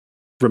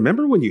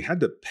Remember when you had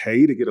to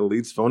pay to get a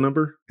lead's phone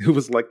number? It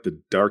was like the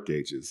dark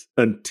ages.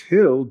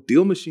 Until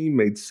Deal Machine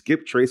made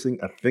skip tracing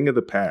a thing of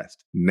the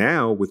past.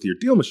 Now, with your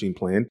Deal Machine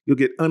plan, you'll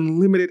get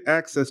unlimited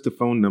access to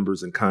phone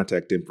numbers and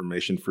contact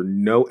information for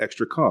no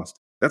extra cost.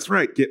 That's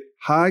right, get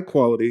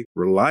high-quality,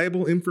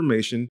 reliable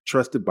information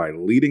trusted by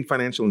leading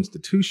financial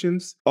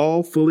institutions,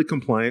 all fully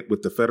compliant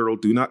with the federal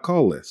Do Not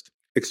Call list.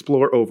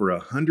 Explore over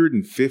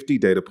 150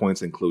 data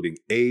points, including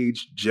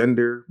age,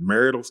 gender,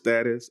 marital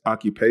status,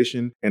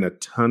 occupation, and a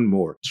ton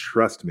more.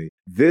 Trust me,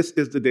 this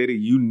is the data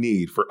you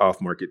need for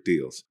off-market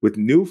deals. With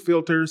new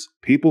filters,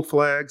 people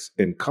flags,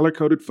 and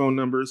color-coded phone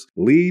numbers,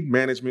 lead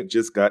management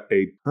just got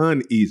a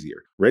ton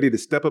easier. Ready to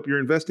step up your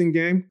investing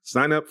game?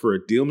 Sign up for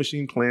a Deal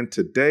Machine plan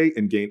today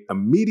and gain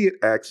immediate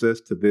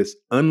access to this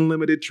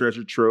unlimited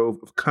treasure trove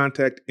of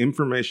contact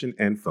information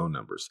and phone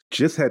numbers.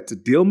 Just head to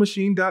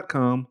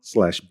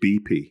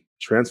DealMachine.com/BP.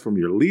 Transform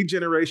your lead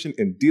generation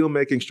and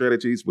deal-making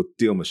strategies with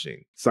Deal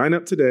Machine. Sign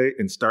up today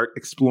and start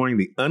exploring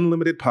the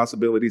unlimited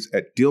possibilities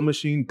at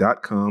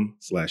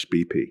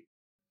DealMachine.com/BP.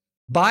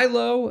 Buy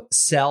low,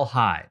 sell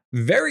high.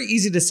 Very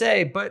easy to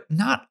say, but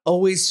not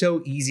always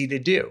so easy to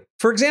do.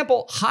 For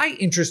example, high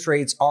interest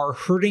rates are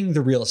hurting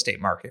the real estate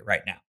market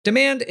right now.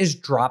 Demand is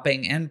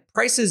dropping and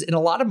prices in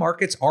a lot of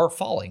markets are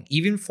falling,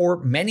 even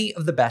for many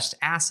of the best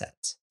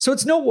assets. So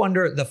it's no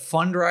wonder the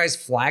Fundrise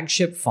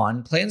flagship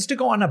fund plans to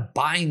go on a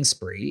buying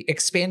spree,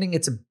 expanding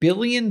its $1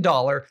 billion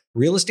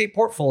real estate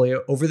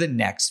portfolio over the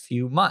next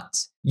few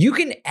months. You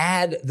can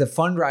add the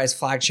Fundrise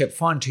flagship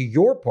fund to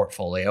your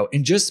portfolio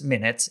in just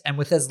minutes and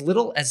with as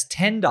little as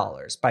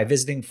 $10 by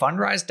visiting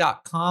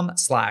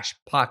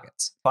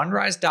fundrise.com/pockets.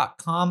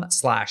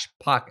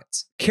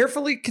 Fundrise.com/pockets.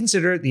 Carefully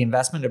consider the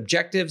investment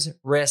objectives,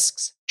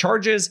 risks,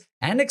 charges,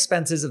 and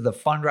expenses of the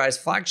Fundrise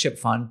flagship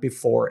fund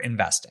before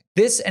investing.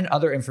 This and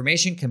other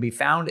information can be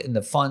found in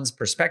the fund's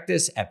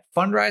prospectus at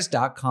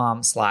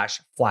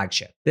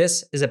fundrise.com/flagship.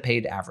 This is a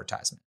paid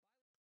advertisement.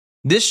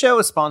 This show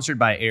is sponsored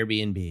by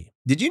Airbnb.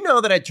 Did you know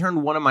that I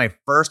turned one of my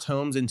first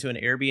homes into an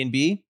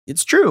Airbnb?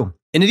 It's true.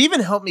 And it even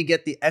helped me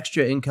get the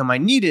extra income I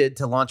needed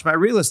to launch my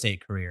real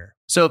estate career.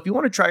 So if you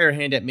want to try your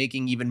hand at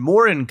making even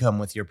more income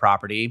with your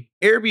property,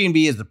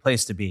 Airbnb is the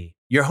place to be.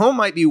 Your home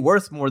might be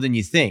worth more than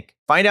you think.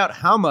 Find out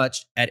how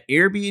much at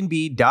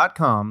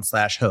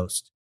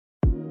airbnb.com/host.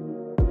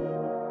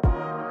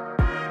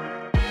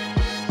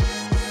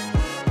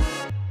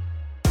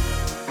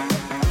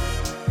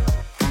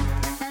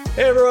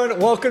 Hey everyone,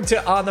 welcome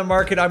to On the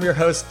Market. I'm your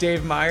host,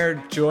 Dave Meyer,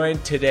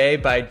 joined today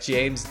by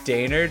James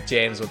Daynard.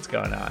 James, what's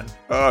going on?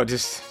 Oh,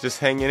 just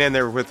hanging in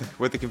there with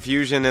the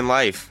confusion in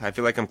life. I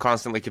feel like I'm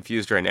constantly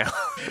confused right now.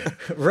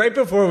 Right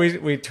before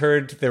we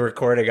turned the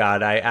recording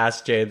on, I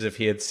asked James if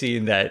he had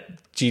seen that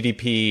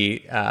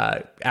GDP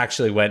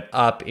actually went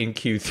up in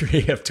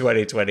Q3 of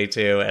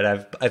 2022,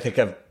 and I think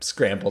I've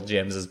scrambled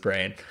James's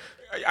brain.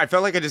 I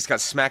felt like I just got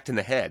smacked in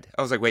the head.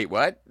 I was like, wait,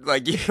 what?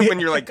 Like, when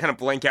you're like kind of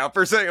blank out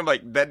for a second, I'm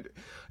like, that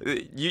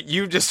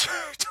you just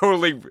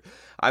totally,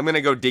 I'm going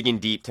to go digging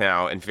deep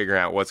now and figure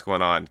out what's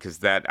going on, because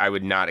that I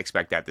would not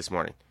expect that this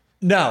morning.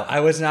 No, I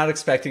was not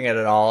expecting it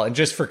at all. And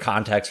just for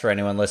context for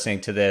anyone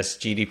listening to this,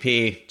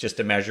 GDP, just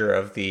a measure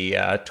of the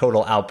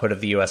total output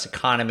of the U.S.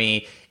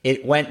 economy,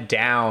 it went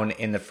down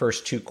in the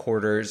first two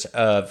quarters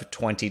of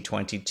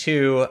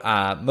 2022,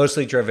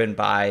 mostly driven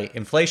by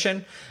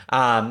inflation,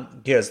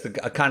 because the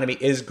economy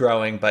is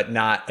growing, but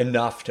not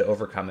enough to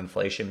overcome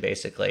inflation,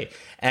 basically.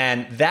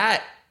 And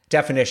that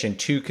definition,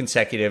 2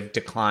 consecutive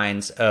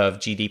declines of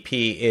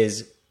GDP,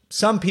 is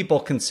some people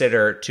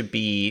consider to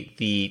be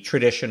the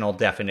traditional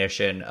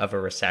definition of a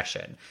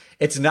recession.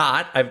 It's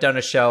not. I've done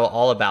a show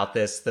all about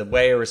this. The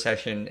way a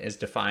recession is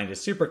defined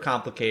is super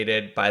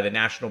complicated by the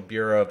National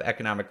Bureau of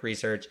Economic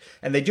Research,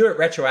 and they do it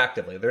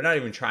retroactively. They're not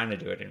even trying to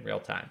do it in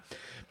real time.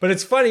 But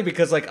it's funny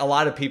because, like, a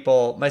lot of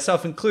people,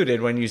 myself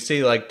included, when you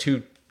see like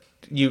two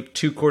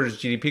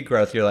quarters GDP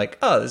growth, you're like,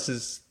 oh, this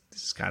is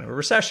kind of a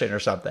recession or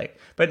something.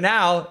 But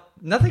now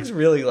nothing's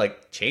really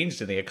like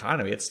changed in the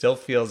economy. It still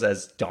feels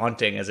as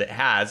daunting as it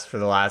has for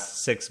the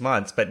last 6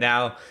 months. But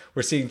now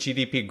we're seeing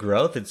GDP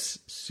growth. It's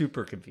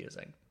super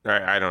confusing.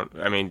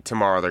 I mean,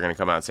 tomorrow they're going to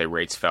come out and say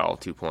rates fell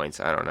 2 points.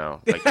 I don't know.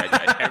 Like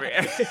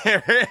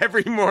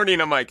every morning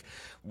I'm like,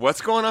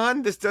 what's going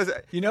on? This doesn't.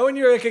 You know, when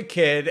you're like a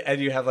kid and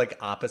you have like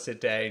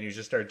opposite day and you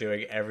just start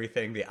doing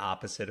everything the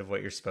opposite of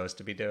what you're supposed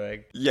to be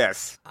doing?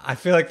 Yes. I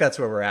feel like that's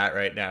where we're at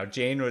right now.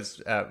 Jane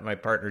was, my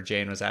partner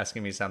Jane was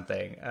asking me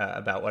something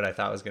about what I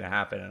thought was going to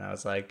happen. And I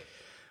was like,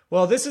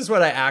 well, this is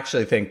what I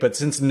actually think. But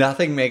since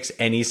nothing makes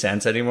any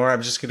sense anymore,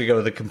 I'm just going to go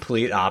with the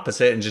complete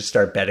opposite and just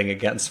start betting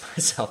against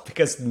myself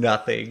because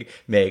nothing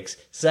makes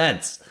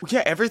sense.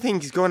 Yeah,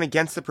 everything's going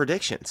against the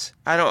predictions.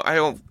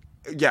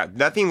 Yeah,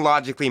 nothing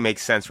logically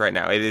makes sense right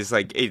now. It is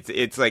like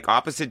it's like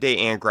opposite day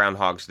and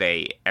Groundhog's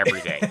Day every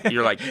day.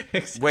 You're like,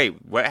 wait,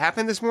 what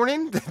happened this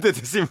morning? That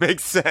doesn't make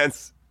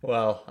sense.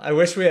 Well, I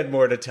wish we had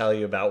more to tell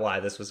you about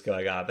why this was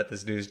going on, but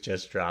this news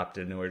just dropped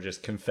and we're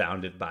just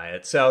confounded by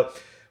it. So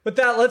with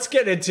that, let's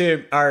get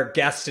into our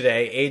guest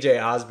today,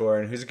 AJ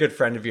Osborne, who's a good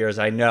friend of yours,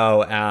 I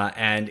know,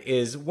 and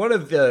is one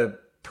of the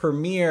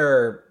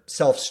premier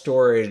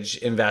self-storage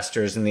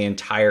investors in the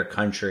entire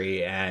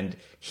country, and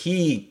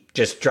he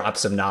just dropped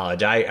some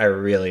knowledge. I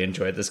really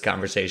enjoyed this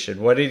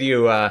conversation. What did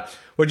you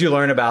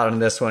learn about on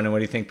this one, and what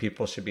do you think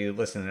people should be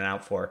listening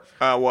out for?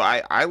 Well,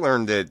 I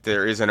learned that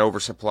there is an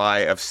oversupply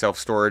of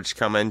self-storage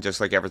coming,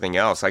 just like everything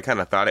else. I kind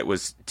of thought it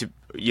was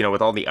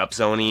with all the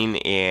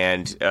upzoning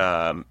and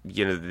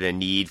the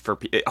need for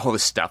all the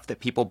stuff that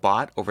people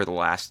bought over the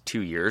last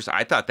 2 years.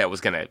 I thought that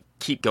was going to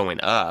keep going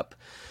up.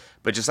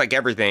 But just like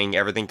everything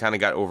kind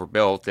of got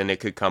overbuilt, and it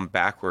could come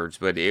backwards.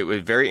 But it was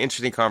a very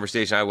interesting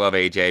conversation. I love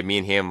AJ. Me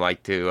and him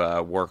like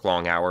to work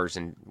long hours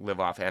and live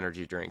off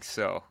energy drinks.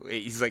 So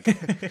he's like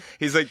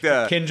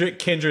the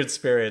kindred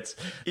spirits.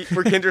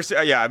 We're kindred.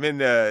 Yeah, I'm in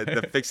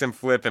the fix and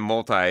flip and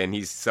multi, and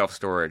he's self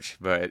storage.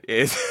 But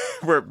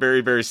we're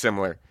very, very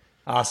similar.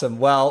 Awesome.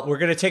 Well, we're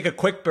going to take a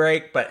quick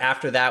break, but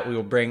after that, we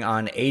will bring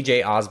on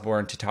AJ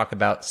Osborne to talk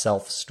about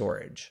self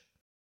storage.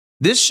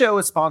 This show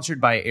is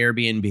sponsored by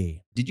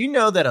Airbnb. Did you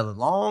know that a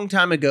long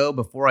time ago,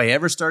 before I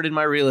ever started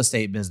my real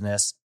estate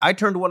business, I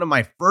turned one of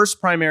my first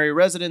primary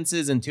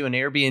residences into an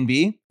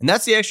Airbnb? And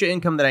that's the extra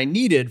income that I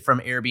needed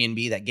from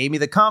Airbnb that gave me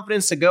the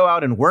confidence to go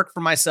out and work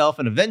for myself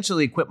and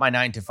eventually quit my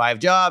 9-to-5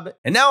 job.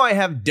 And now I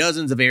have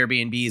dozens of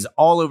Airbnbs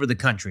all over the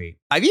country.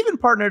 I've even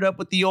partnered up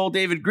with the old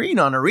David Green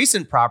on a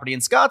recent property in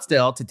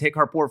Scottsdale to take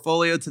our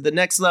portfolio to the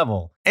next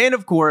level. And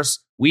of course,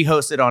 we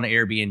host it on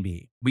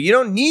Airbnb. But you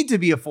don't need to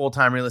be a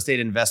full-time real estate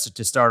investor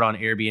to start on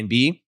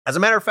Airbnb. As a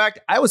matter of fact,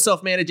 I was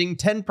self-managing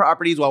 10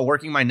 properties while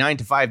working my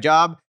 9-to-5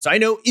 job, so I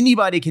know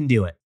anybody can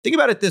do it. Think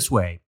about it this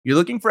way. You're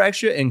looking for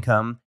extra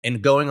income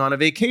and going on a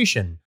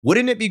vacation.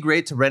 Wouldn't it be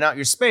great to rent out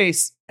your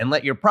space and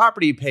let your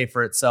property pay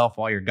for itself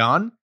while you're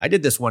gone? I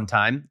did this one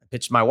time. I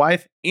pitched my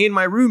wife and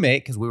my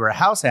roommate, because we were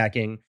house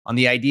hacking, on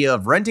the idea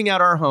of renting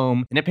out our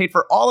home, and it paid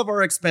for all of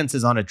our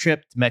expenses on a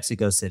trip to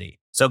Mexico City.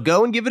 So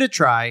go and give it a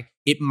try.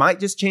 It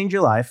might just change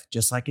your life,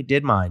 just like it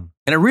did mine.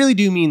 And I really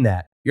do mean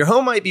that. Your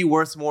home might be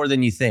worth more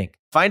than you think.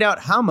 Find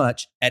out how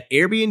much at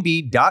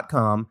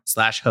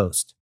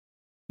airbnb.com/host.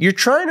 You're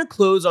trying to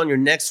close on your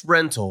next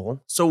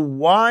rental, so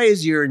why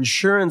is your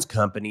insurance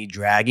company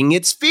dragging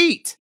its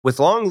feet? With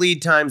long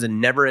lead times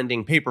and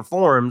never-ending paper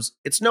forms,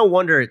 it's no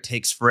wonder it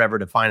takes forever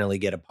to finally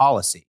get a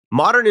policy.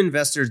 Modern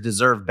investors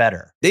deserve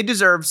better. They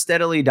deserve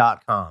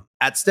Steadily.com.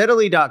 At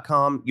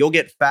Steadily.com, you'll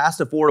get fast,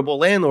 affordable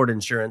landlord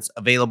insurance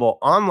available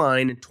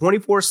online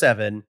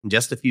 24/7 in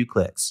just a few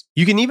clicks.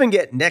 You can even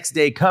get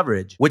next-day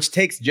coverage, which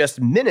takes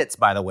just minutes,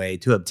 by the way,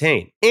 to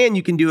obtain. And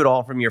you can do it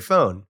all from your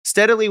phone.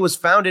 Steadily was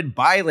founded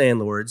by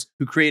landlords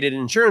who created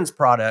insurance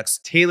products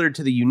tailored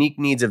to the unique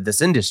needs of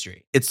this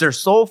industry. It's their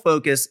sole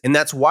focus, and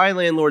that's why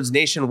landlords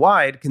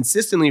nationwide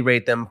consistently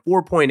rate them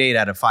 4.8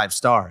 out of 5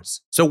 stars.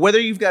 So whether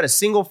you've got a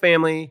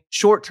single-family,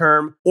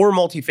 short-term, or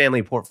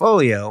multifamily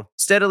portfolio,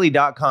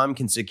 Steadily.com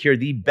can secure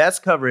the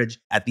best coverage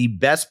at the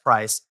best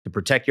price to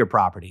protect your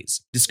properties.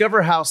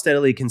 Discover how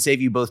Steadily can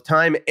save you both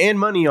time and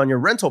money on your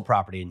rental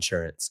property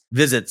insurance.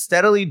 Visit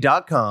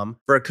Steadily.com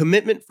for a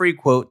commitment-free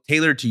quote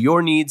tailored to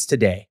your needs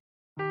today.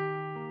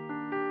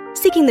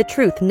 Seeking the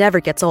truth never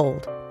gets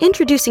old.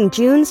 Introducing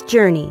June's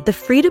Journey, the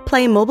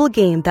free-to-play mobile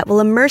game that will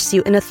immerse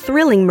you in a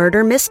thrilling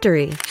murder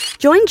mystery.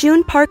 Join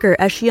June Parker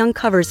as she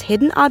uncovers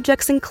hidden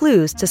objects and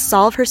clues to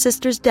solve her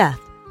sister's death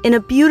in a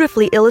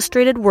beautifully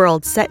illustrated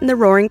world set in the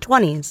Roaring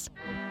 '20s.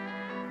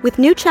 With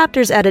new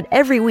chapters added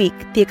every week,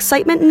 the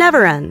excitement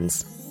never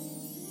ends.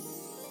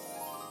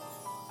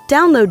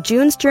 Download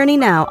June's Journey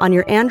now on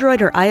your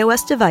Android or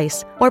iOS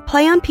device, or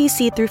play on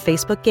PC through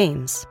Facebook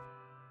Games.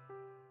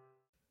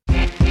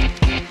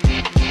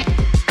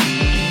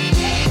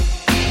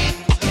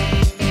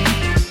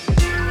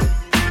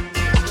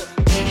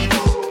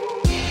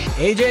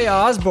 AJ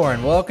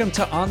Osborne, welcome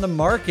to On the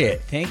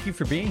Market. Thank you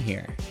for being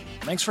here.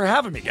 Thanks for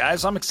having me,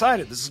 guys. I'm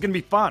excited. This is going to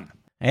be fun.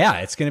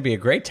 Yeah, it's going to be a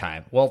great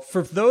time. Well,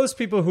 for those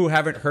people who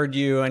haven't heard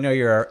you, I know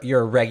you're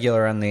a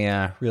regular on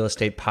the real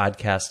estate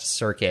podcast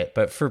circuit,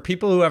 but for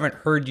people who haven't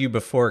heard you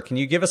before, can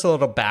you give us a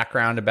little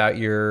background about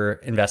your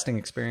investing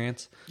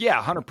experience?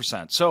 Yeah,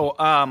 100%. So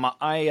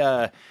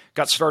I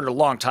got started a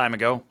long time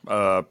ago,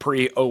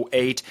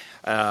 pre-08,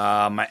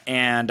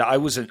 and I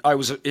was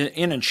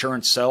in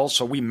insurance sales.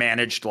 So we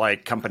managed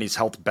like companies'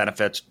 health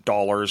benefits,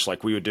 dollars,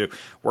 like we would do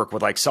work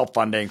with like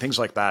self-funding, things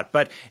like that.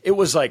 But it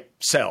was like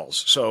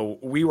sales. So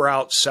we were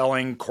out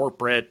selling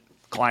corporate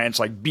clients,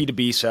 like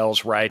B2B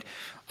sales, right?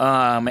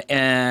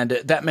 And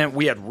that meant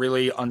we had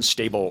really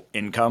unstable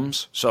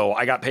incomes. So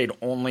I got paid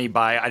only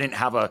I didn't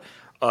have a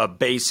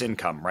base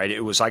income, right?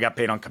 I got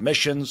paid on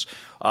commissions.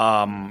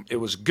 It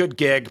was a good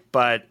gig,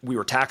 but we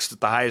were taxed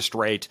at the highest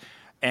rate.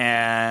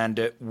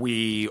 And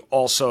we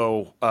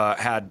also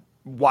had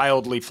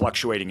wildly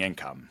fluctuating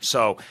income.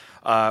 So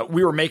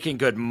we were making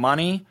good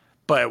money,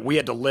 but we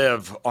had to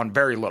live on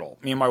very little.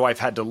 Me and my wife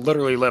had to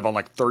literally live on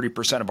like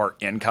 30% of our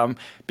income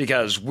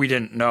because we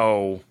didn't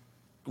know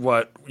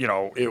what,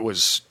 it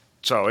was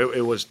So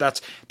it was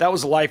that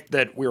was the life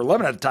that we were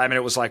living at the time, and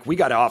it was like, we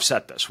got to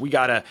offset this. We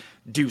got to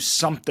do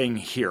something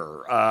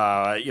here.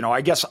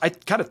 I guess I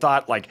kind of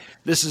thought like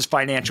this is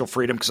financial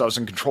freedom because I was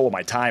in control of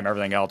my time,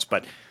 everything else,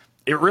 but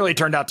it really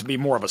turned out to be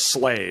more of a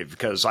slave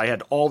because I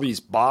had all these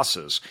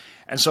bosses.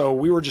 And so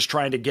we were just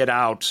trying to get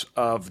out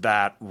of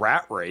that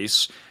rat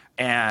race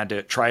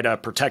and try to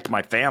protect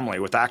my family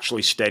with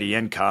actually steady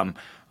income.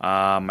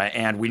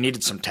 And we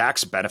needed some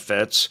tax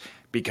benefits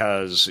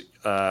because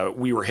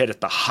we were hit at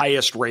the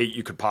highest rate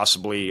you could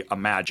possibly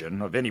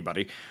imagine of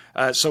anybody.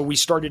 So we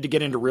started to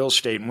get into real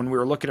estate. And when we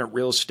were looking at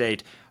real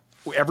estate,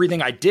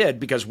 everything I did,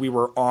 because we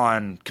were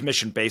on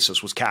commission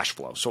basis, was cash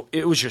flow. So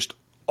it was just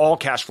all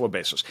cash flow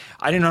basis.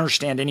 I didn't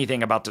understand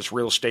anything about this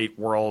real estate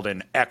world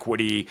and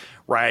equity,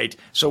 right?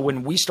 So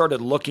when we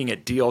started looking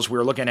at deals, we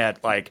were looking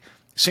at like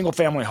single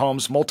family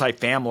homes,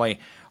 multifamily.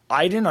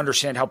 I didn't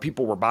understand how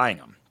people were buying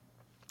them.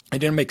 It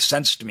didn't make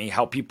sense to me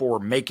how people were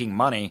making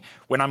money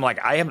when I'm like,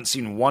 I haven't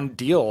seen one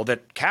deal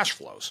that cash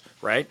flows,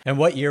 right? And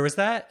what year was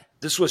that?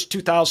 This was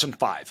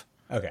 2005.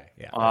 Okay,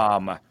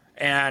 yeah.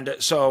 And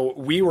so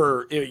we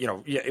were,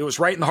 it was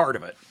right in the heart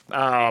of it.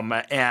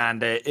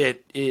 And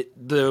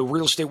the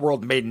real estate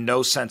world made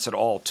no sense at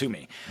all to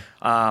me.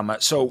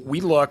 So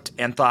we looked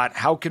and thought,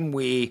 how can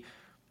we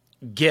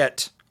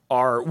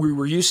we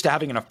were used to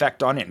having an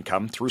effect on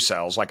income through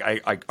sales. Like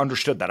I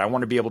understood that. I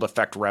want to be able to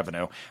affect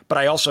revenue, but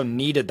I also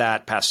needed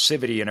that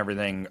passivity and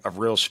everything of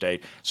real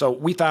estate. So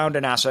we found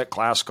an asset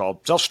class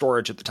called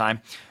self-storage at the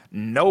time.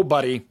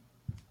 Nobody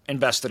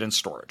invested in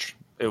storage.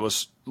 It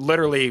was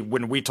literally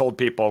when we told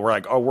people, we're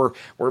like, oh,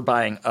 we're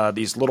buying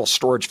these little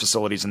storage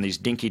facilities in these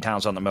dinky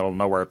towns on the middle of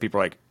nowhere. People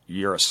are like,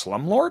 you're a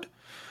slumlord?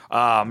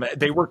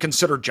 They were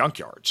considered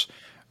junkyards.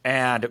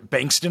 And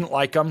banks didn't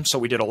like them, so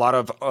we did a lot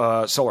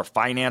of seller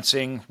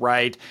financing,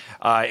 right?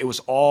 It was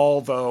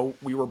all, though,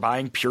 we were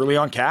buying purely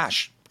on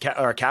cash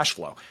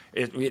flow.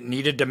 It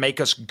needed to make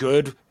us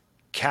good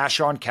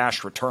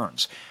cash-on-cash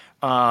returns.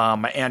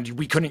 And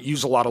we couldn't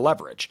use a lot of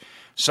leverage.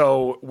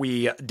 So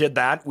we did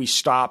that. We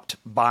stopped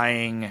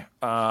buying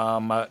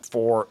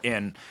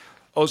in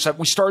 07.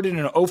 We started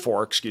in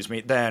 04,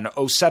 Then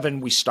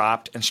 07 we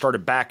stopped and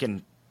started back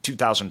in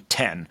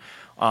 2010.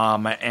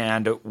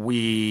 And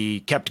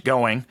we kept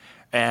going,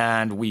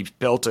 and we've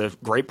built a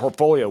great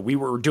portfolio. We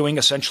were doing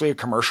essentially a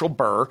commercial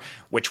BRRRR,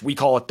 which we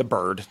call it the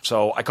bird.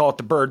 So I call it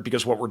the bird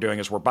because what we're doing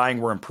is we're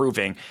buying, we're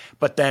improving,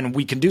 but then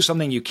we can do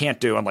something you can't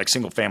do on like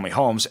single family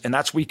homes. And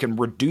that's we can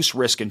reduce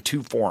risk in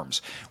two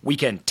forms. We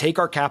can take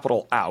our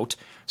capital out.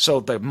 So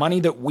the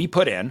money that we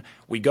put in,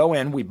 we go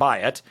in, we buy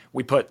it,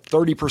 we put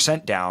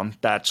 30% down.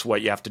 That's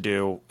what you have to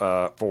do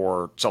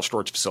for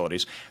self-storage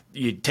facilities.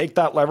 You'd take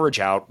that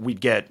leverage out. We'd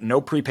get no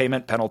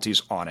prepayment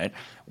penalties on it.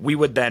 We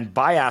would then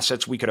buy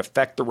assets. We could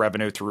affect the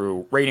revenue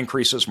through rate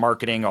increases,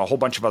 marketing, a whole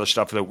bunch of other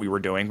stuff that we were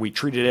doing. We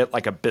treated it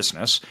like a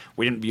business.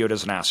 We didn't view it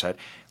as an asset.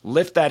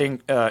 Lift that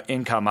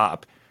income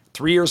up.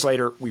 3 years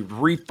later, we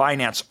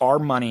refinance our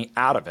money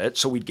out of it.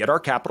 So we'd get our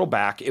capital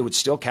back. It would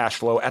still cash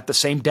flow at the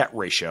same debt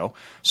ratio.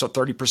 So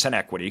 30%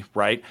 equity,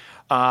 right?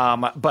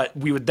 But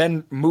we would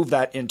then move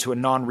that into a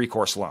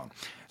non-recourse loan.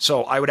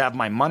 So I would have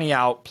my money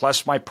out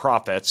plus my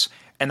profits.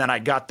 And then I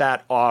got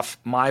that off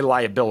my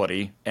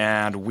liability,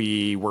 and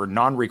we were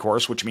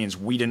non-recourse, which means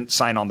we didn't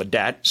sign on the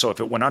debt. So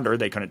if it went under,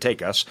 they couldn't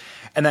take us.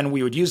 And then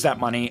we would use that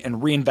money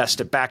and reinvest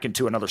it back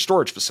into another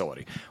storage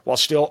facility while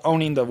still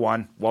owning the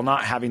one, while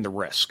not having the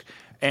risk.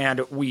 And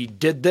we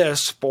did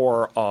this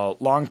for a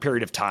long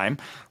period of time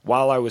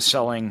while I was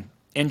selling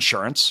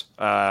insurance.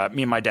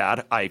 Me and my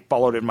dad, I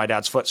followed in my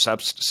dad's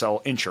footsteps to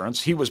sell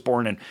insurance. He was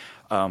born in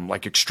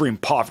like extreme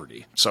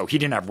poverty. So he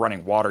didn't have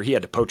running water. He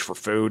had to poach for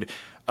food.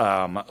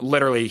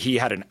 Literally, he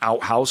had an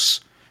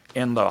outhouse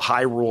in the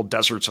high rural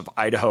deserts of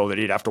Idaho that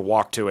he'd have to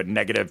walk to at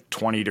negative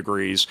 20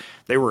 degrees.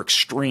 They were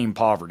extreme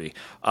poverty,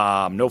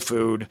 no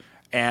food.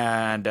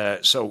 And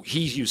so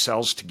he used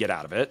sales to get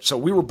out of it. So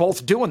we were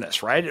both doing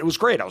this, right? It was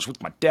great. I was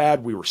with my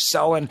dad. We were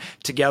selling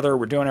together.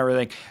 We're doing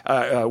everything.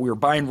 We were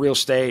buying real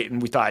estate,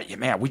 and we thought, yeah,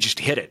 man, we just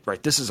hit it,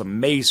 right? This is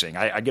amazing.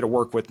 I get to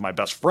work with my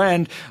best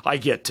friend. I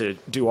get to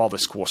do all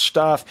this cool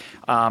stuff.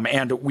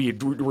 And we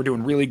were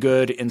doing really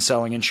good in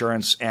selling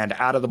insurance. And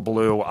out of the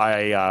blue,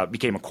 I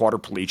became a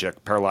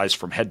quadriplegic, paralyzed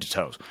from head to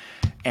toes.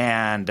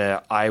 And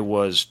I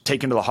was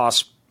taken to the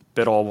hospital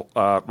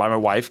by my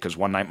wife because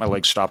one night my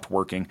legs stopped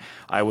working.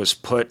 I was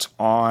put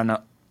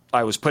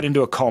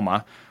into a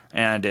coma,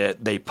 and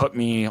they put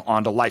me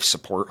onto life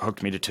support,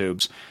 hooked me to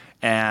tubes.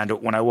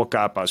 And when I woke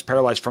up, I was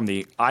paralyzed from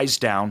the eyes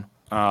down,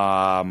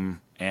 and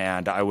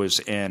I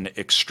was in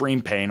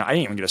extreme pain. I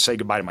didn't even get to say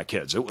goodbye to my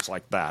kids. It was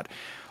like that.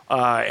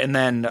 And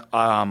then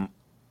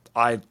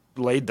I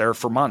laid there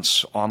for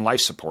months on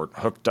life support,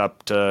 hooked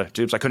up to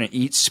tubes. I couldn't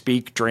eat,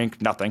 speak,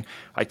 drink, nothing.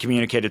 I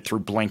communicated through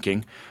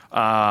blinking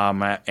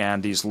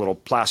and these little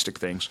plastic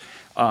things.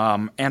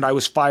 And I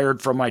was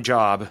fired from my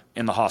job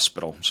in the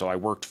hospital. So I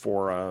worked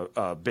for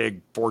a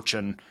big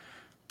Fortune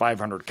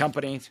 500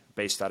 company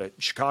based out of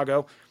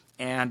Chicago,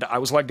 and I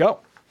was let go.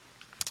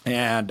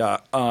 And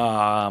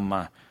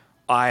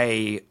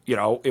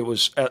it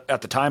was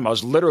at the time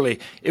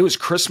it was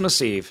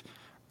Christmas Eve.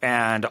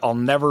 And I'll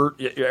never,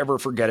 ever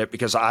forget it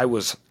because I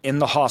was in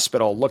the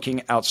hospital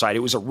looking outside. It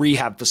was a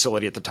rehab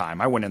facility at the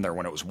time. I went in there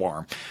when it was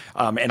warm.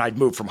 And I'd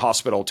moved from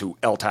hospital to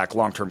LTAC,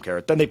 long-term care.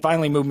 Then they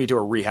finally moved me to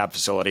a rehab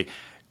facility.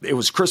 It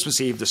was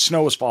Christmas Eve. The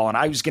snow was falling.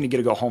 I was going to get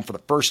to go home for the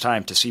first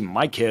time to see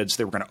my kids.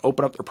 They were going to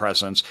open up their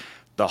presents.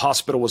 The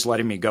hospital was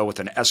letting me go with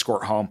an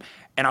escort home.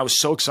 And I was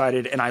so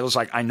excited. And I was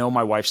like, I know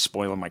my wife's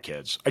spoiling my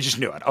kids. I just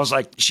knew it. I was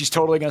like, she's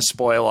totally going to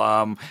spoil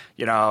them.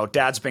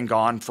 Dad's been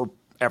gone for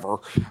ever.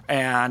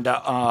 And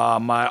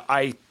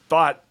I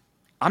thought,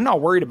 I'm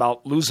not worried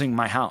about losing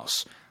my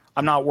house.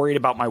 I'm not worried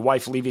about my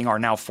wife leaving our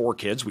now 4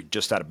 kids. We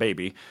just had a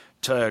baby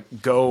to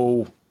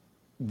go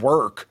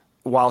work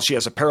while she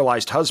has a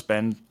paralyzed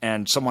husband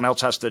and someone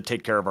else has to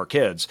take care of our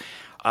kids.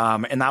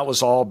 And that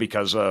was all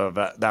because of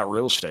that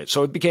real estate.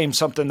 So it became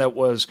something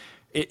that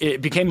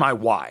it became my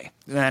why.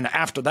 And then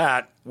after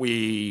that,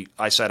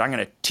 I said, I'm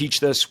going to teach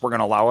this. We're going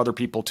to allow other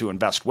people to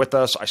invest with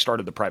us. I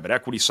started the private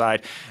equity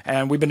side,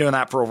 and we've been doing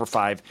that for over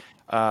 5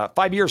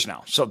 years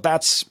now. So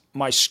that's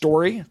my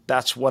story.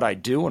 That's what I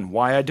do and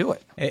why I do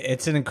it.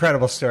 It's an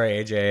incredible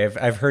story, AJ.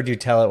 I've heard you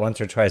tell it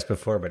once or twice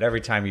before, but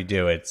every time you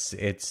do,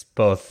 it's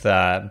both.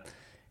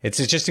 It's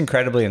just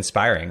incredibly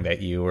inspiring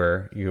that you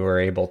were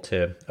able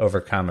to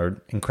overcome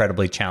an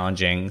incredibly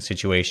challenging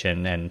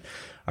situation and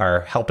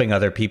are helping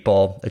other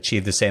people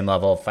achieve the same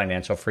level of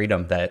financial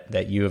freedom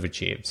that you have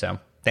achieved. So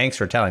thanks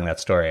for telling that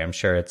story. I'm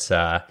sure it's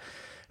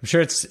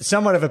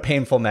somewhat of a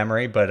painful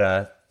memory,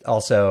 but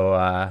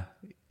also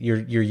you're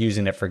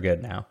using it for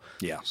good now.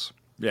 Yes.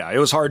 Yeah. It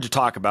was hard to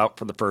talk about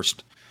for the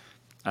first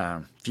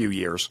few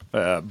years.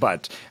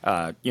 But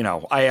I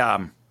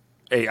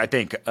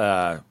think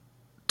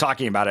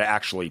talking about it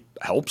actually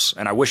helps.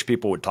 And I wish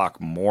people would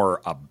talk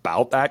more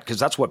about that because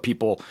that's what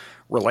people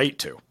relate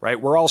to, right?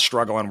 We're all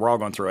struggling. We're all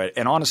going through it.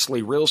 And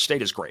honestly, real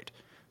estate is great.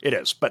 It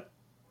is. But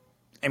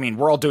I mean,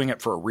 we're all doing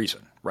it for a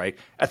reason, right?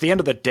 At the end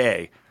of the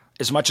day,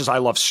 as much as I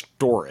love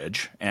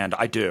storage, and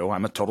I do,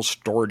 I'm a total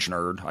storage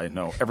nerd. I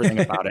know everything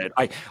about it.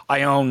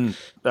 I own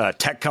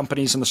tech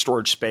companies in the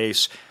storage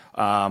space.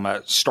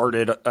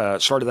 Started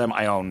them.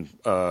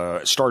 I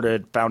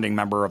started founding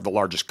member of the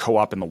largest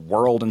co-op in the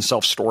world in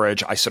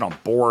self-storage. I sit on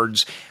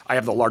boards. I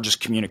have the largest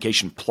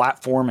communication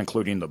platform,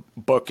 including the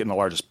book and the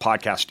largest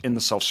podcast in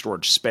the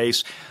self-storage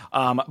space.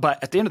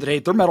 But at the end of the day,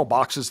 they're metal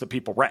boxes that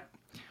people rent,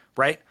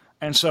 right?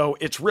 And so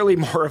it's really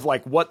more of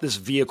like what this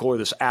vehicle or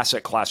this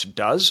asset class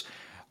does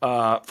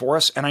for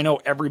us. And I know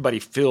everybody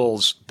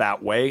feels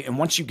that way. And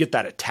once you get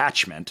that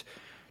attachment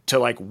to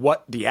like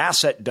what the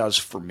asset does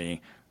for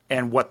me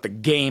and what the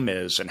game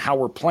is and how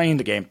we're playing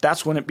the game,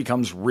 that's when it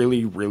becomes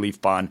really, really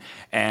fun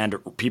and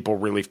people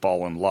really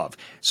fall in love.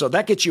 So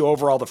that gets you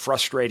over all the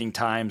frustrating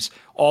times,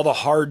 all the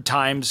hard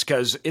times,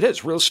 because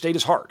real estate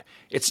is hard.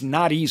 It's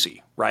not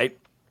easy, right?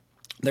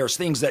 There's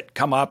things that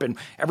come up and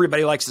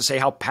everybody likes to say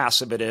how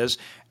passive it is.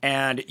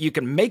 And you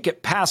can make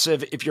it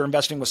passive if you're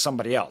investing with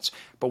somebody else.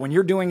 But when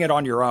you're doing it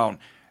on your own,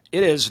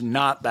 it is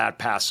not that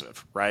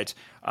passive, right?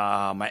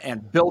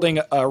 And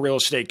building a real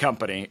estate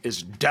company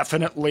is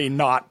definitely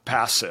not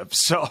passive.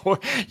 So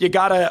you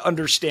got to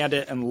understand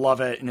it and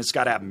love it, and it's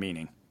got to have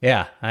meaning.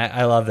 Yeah,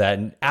 I love that.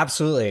 And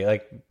absolutely,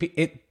 like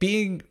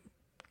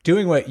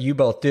doing what you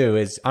both do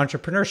is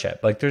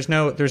entrepreneurship. Like there's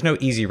no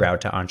easy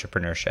route to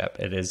entrepreneurship.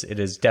 It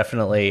is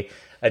definitely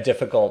a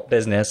difficult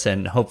business,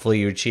 and hopefully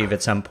you achieve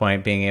at some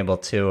point being able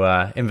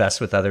to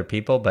invest with other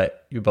people,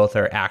 but you both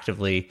are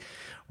actively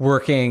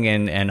working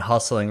and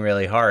hustling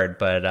really hard.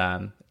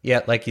 But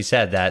yeah, like you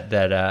said,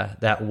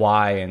 that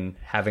why and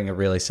having a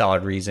really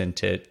solid reason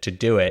to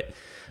do it,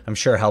 I'm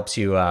sure helps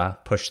you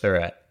push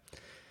through it.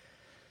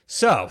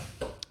 So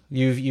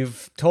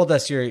you've told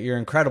us your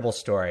incredible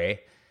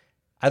story.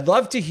 I'd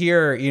love to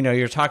hear,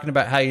 you're talking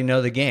about how you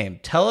know the game.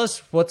 Tell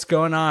us what's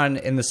going on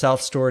in the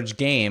self-storage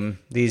game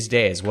these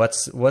days.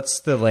 What's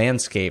the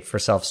landscape for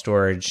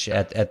self-storage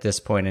at this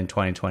point in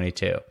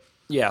 2022?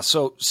 Yeah,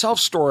 so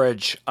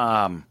self-storage,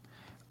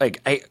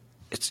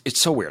 it's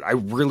so weird. I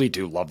really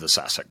do love this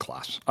asset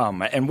class.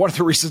 And one of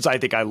the reasons I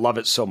think I love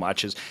it so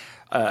much is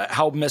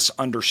how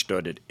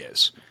misunderstood it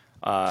is.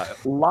 A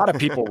lot of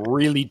people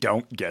really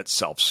don't get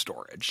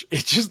self-storage.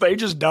 They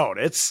just don't.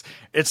 It's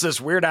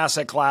this weird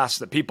asset class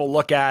that people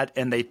look at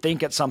and they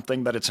think it's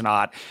something that it's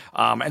not.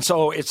 And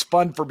so it's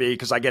fun for me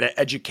because I get to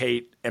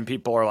educate and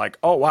people are like,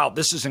 oh, wow,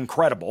 this is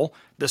incredible.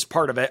 This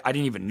part of it, I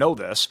didn't even know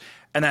this.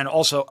 And then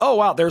also, oh,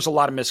 wow, there's a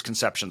lot of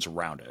misconceptions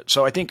around it.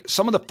 So I think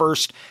some of the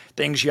first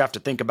things you have to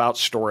think about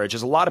storage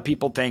is a lot of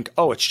people think,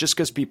 oh, it's just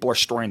because people are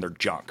storing their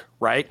junk,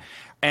 right?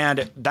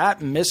 And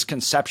that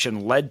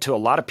misconception led to a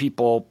lot of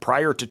people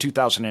prior to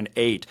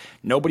 2008.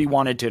 Nobody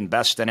wanted to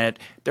invest in it.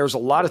 There's a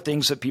lot of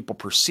things that people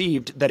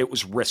perceived that it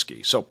was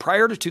risky. So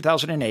prior to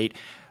 2008,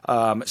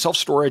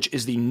 self-storage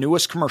is the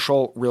newest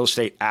commercial real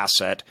estate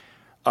asset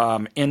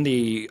in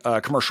the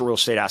commercial real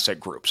estate asset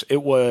groups.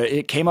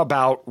 It came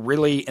about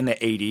really in the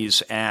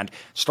 80s and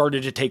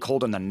started to take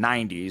hold in the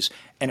 90s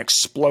and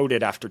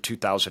exploded after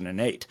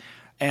 2008.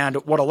 And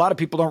what a lot of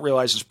people don't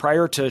realize is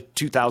prior to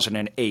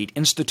 2008,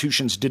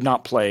 institutions did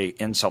not play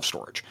in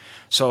self-storage.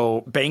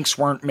 So banks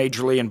weren't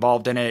majorly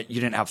involved in it.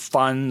 You didn't have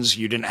funds.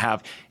 You didn't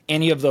have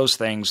any of those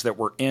things that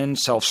were in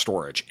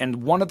self-storage.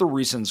 And one of the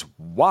reasons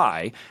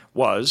why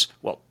was,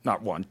 well,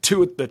 not one,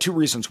 the two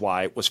reasons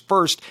why was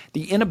first,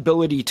 the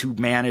inability to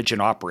manage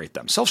and operate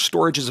them.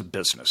 Self-storage is a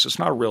business. It's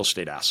not a real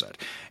estate asset.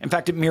 In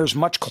fact, it mirrors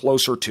much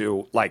closer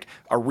to like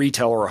a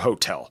retail or a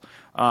hotel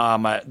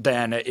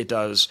than it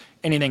does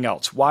anything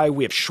else. Why?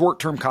 We have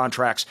short-term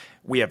contracts.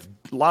 We have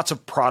lots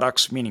of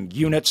products, meaning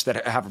units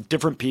that have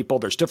different people.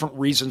 There's different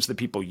reasons that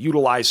people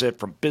utilize it,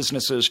 from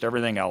businesses to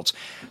everything else.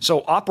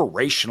 So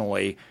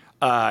operationally,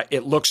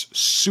 it looks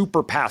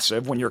super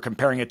passive when you're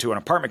comparing it to an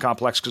apartment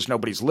complex because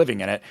nobody's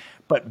living in it.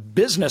 But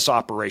business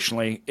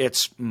operationally,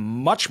 it's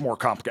much more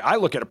complicated. I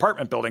look at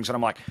apartment buildings and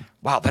I'm like,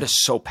 wow, that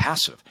is so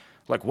passive.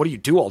 Like, what do you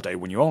do all day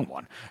when you own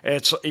one?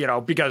 It's,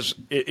 because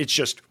it's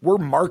just, we're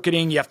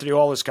marketing. You have to do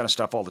all this kind of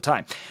stuff all the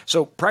time.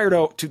 So prior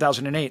to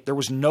 2008, there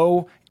was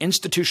no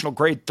institutional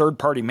grade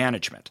third-party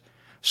management.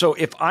 So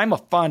if I'm a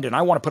fund and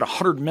I want to put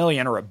 $100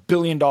 million or $1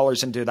 billion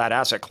into that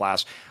asset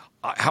class,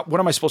 what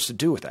am I supposed to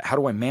do with it? How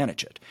do I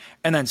manage it?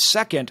 And then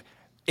second,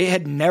 it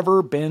had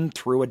never been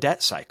through a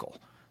debt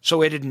cycle.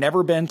 So it had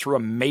never been through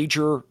a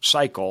major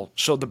cycle.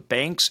 So the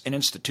banks and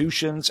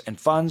institutions and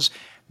funds,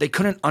 they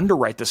couldn't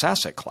underwrite this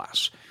asset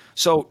class.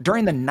 So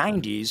during the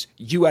 90s,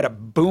 you had a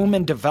boom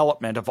in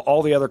development of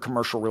all the other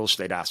commercial real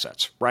estate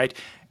assets, right?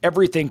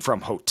 Everything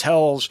from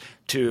hotels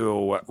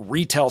to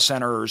retail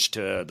centers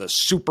to the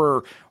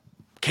super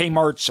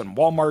Kmart's and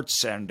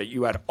Walmart's, and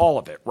you had all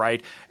of it,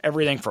 right?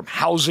 Everything from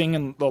housing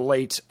in the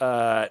late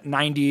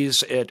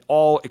 90s, it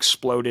all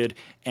exploded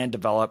and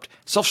developed.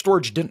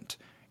 Self-storage didn't.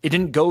 It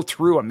didn't go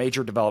through a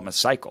major development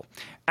cycle.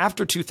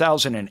 After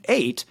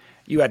 2008,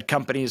 you had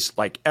companies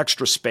like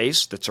Extra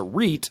Space, that's a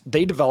REIT,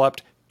 they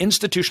developed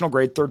institutional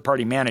grade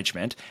third-party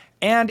management,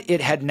 and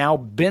it had now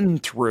been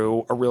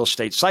through a real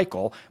estate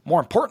cycle. More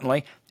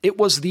importantly, it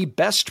was the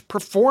best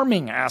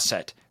performing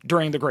asset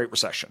during the Great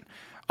Recession.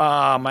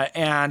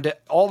 And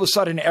all of a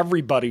sudden,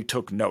 everybody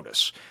took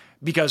notice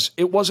because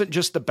it wasn't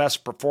just the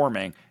best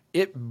performing.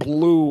 It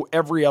blew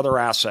every other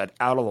asset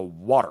out of the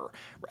water.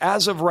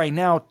 As of right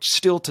now,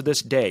 still to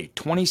this day,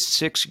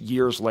 26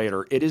 years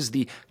later, it is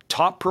the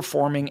top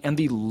performing and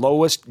the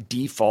lowest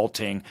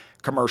defaulting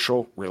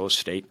commercial real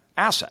estate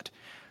asset.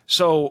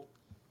 So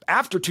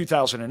after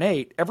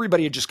 2008,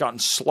 everybody had just gotten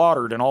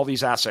slaughtered in all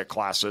these asset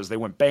classes. They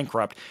went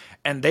bankrupt,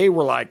 and they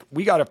were like,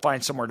 we got to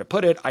find somewhere to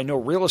put it. I know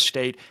real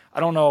estate. I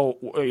don't know,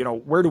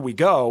 where do we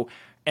go?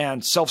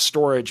 And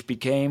self-storage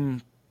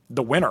became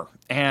the winner.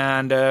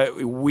 And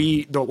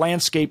the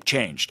landscape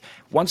changed.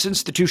 Once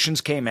institutions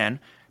came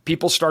in,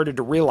 people started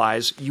to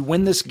realize you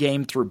win this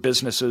game through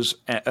business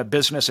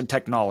and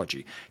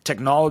technology.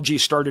 Technology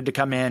started to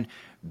come in,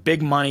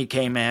 big money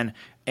came in,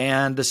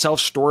 and the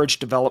self-storage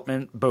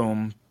development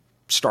boom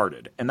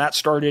started. And that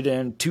started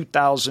in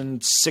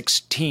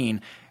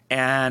 2016.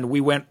 And we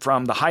went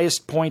from the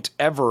highest point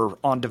ever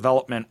on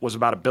development was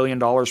about $1 billion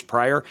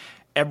prior.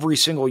 Every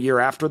single year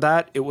after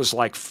that, it was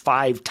like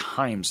 5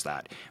 times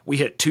that. We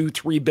hit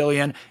 $2-3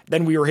 billion.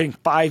 Then we were hitting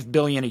 $5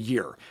 billion a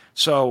year.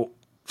 So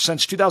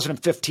since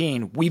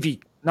 2015, we've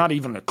not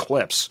even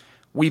eclipsed.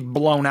 We've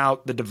blown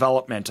out the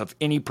development of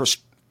any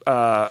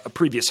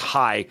previous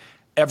high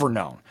ever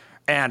known.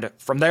 And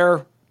from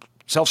there,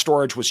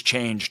 self-storage was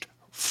changed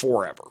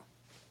forever.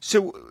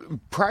 So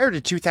prior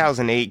to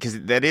 2008, because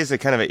that is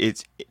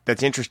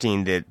that's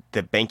interesting that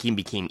the banking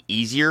became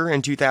easier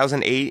in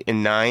 2008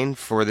 and 9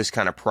 for this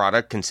kind of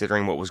product,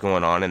 considering what was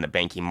going on in the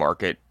banking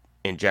market.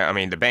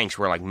 The banks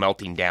were like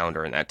melting down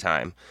during that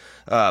time.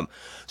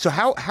 So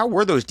how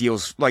were those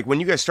deals? Like when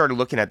you guys started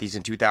looking at these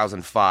in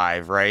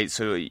 2005, right?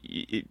 So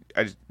you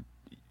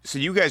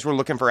guys were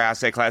looking for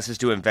asset classes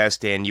to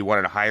invest in. You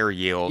wanted a higher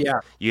yield.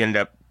 Yeah. You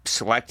ended up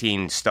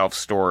selecting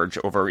self-storage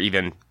over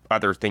even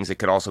other things that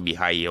could also be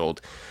high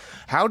yield.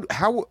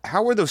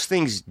 How were those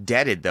things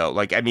debted though?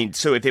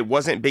 So if it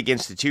wasn't big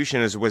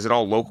institutions, was it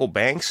all local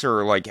banks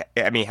or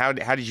how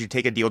did you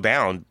take a deal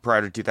down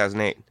prior to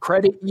 2008?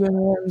 Credit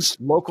unions,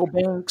 local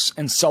banks,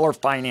 and seller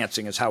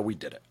financing is how we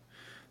did it.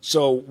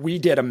 So we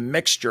did a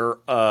mixture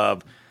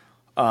of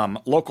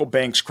local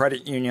banks,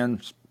 credit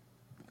unions,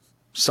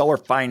 seller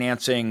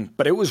financing,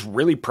 but it was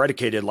really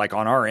predicated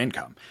on our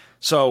income.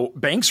 So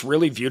banks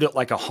really viewed it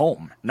like a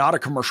home, not a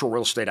commercial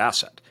real estate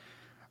asset.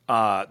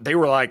 They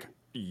were like,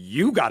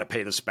 you got to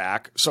pay this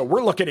back. So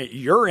we're looking at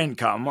your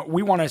income.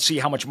 We want to see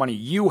how much money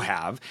you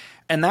have.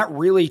 And that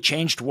really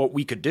changed what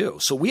we could do.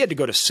 So we had to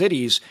go to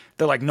cities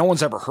that no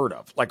one's ever heard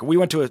of. We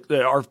went to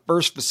our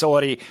first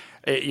facility,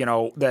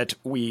 that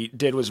we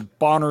did was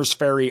Bonners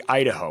Ferry,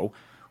 Idaho,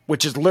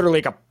 which is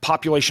literally a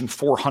population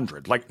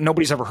 400.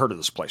 Nobody's ever heard of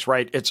this place,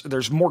 right?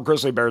 There's more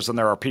grizzly bears than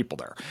there are people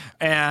there.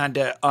 And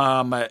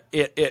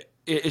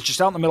it's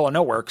just out in the middle of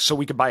nowhere. So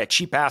we could buy a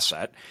cheap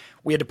asset.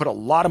 We had to put a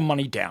lot of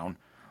money down.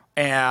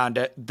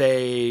 And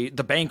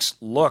the banks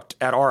looked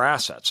at our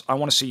assets. I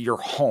want to see your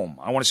home.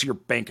 I want to see your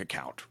bank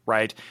account,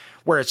 right?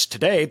 Whereas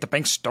today, the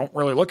banks don't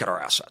really look at our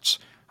assets.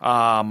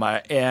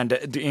 And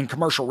in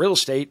commercial real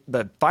estate,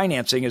 the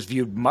financing is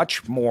viewed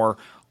much more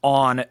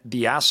on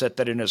the asset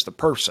than it is the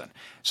person.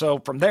 So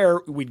from there,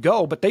 we'd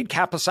go, but they'd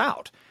cap us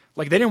out.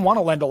 Like they didn't want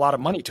to lend a lot of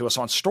money to us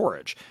on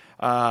storage.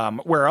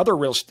 Where other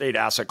real estate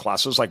asset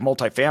classes like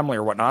multifamily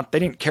or whatnot, they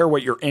didn't care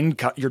what your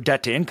income, your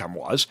debt to income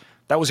was.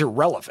 That was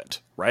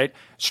irrelevant, right?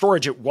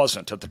 Storage, it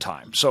wasn't at the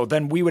time. So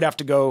then we would have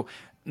to go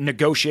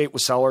negotiate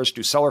with sellers,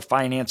 do seller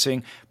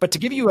financing. But to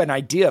give you an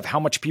idea of how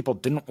much people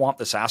didn't want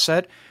this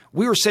asset,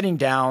 we were sitting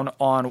down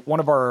on one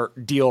of our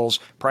deals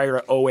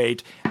prior to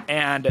 '08,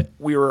 and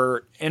we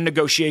were in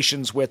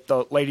negotiations with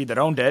the lady that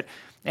owned it.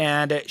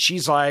 And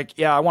she's like,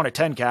 yeah, I want a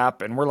 10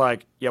 cap. And we're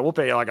like, yeah, we'll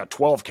pay you like a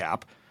 12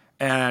 cap.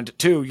 And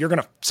 2, you're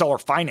going to seller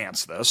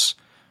finance this.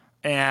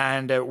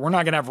 And we're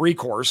not going to have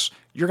recourse.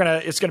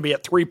 It's going to be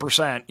at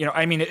 3%. You know,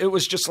 I mean, it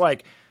was just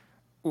like,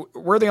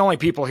 we're the only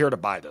people here to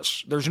buy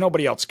this. There's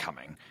nobody else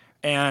coming.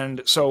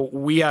 And so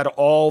we had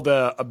all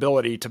the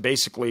ability to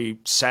basically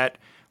set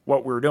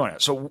what we were doing.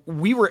 So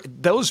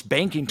those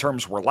banking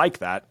terms were like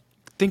that.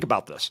 Think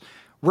about this.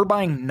 We're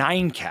buying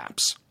 9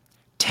 caps,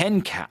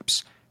 10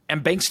 caps,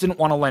 and banks didn't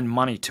want to lend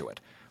money to it.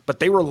 But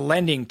they were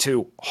lending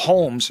to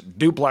homes,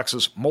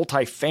 duplexes,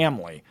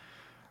 multifamily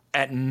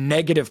at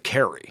negative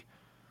carry.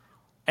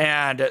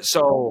 And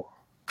so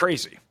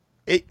crazy.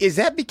 Is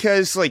that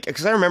because, like,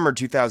 because I remember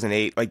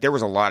 2008, like, there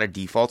was a lot of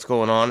defaults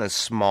going on in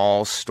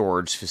small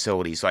storage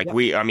facilities. Like,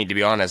 I mean, to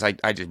be honest,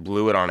 I just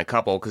blew it on a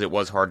couple because it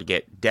was hard to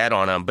get debt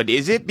on them. But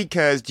is it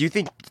because, do you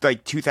think,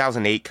 like,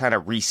 2008 kind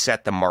of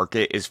reset the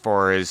market as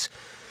far as,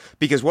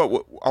 because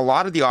what a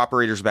lot of the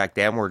operators back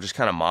then were just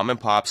kind of mom and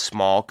pop,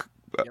 small,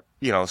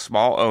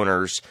 small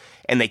owners,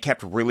 and they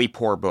kept really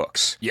poor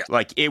books. Yeah.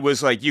 Like, it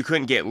was like you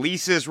couldn't get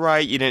leases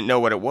right. You didn't know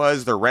what it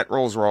was. The rent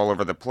rolls were all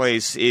over the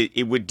place. Do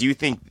you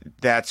think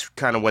that's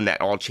kind of when that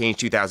all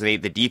changed,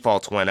 2008? The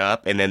defaults went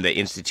up, and then the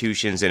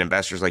institutions and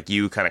investors like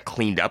you kind of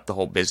cleaned up the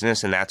whole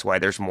business, and that's why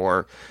there's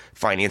more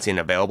financing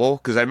available?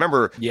 Because I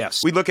remember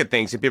we look at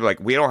things, and people are like,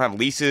 we don't have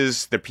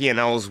leases. The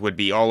P&Ls would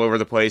be all over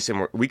the place,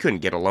 and we couldn't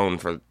get a loan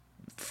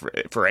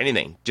for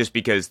anything just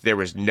because there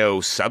was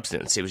no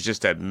substance. It was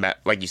just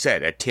like you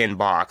said, a tin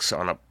box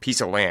on a piece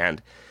of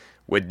land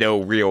with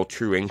no real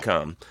true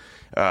income.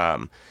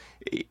 I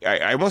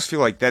almost feel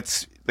like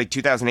that's like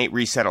 2008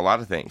 reset a lot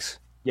of things.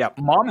 Yeah.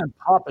 Mom and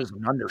pop is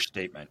an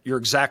understatement. You're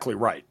exactly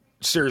right.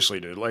 Seriously,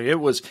 dude. Like it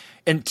was,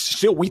 and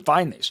still we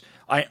find these.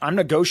 I'm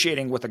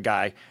negotiating with a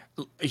guy.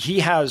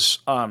 He has,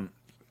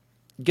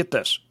 get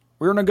this.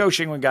 We were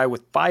negotiating with a guy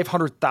with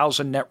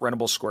 500,000 net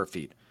rentable square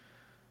feet.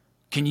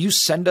 Can you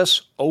send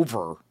us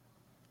over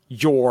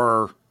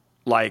your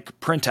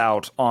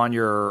printout on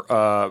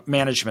your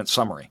management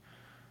summary?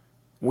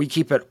 We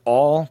keep it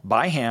all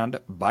by hand,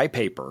 by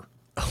paper,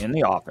 in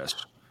the office.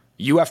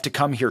 You have to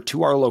come here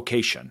to our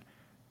location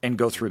and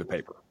go through the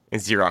paper. And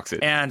Xerox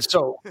it. And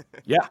so,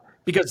 yeah,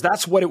 because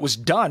that's what it was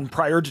done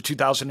prior to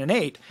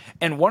 2008.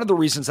 And one of the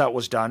reasons that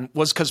was done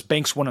was because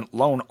banks wouldn't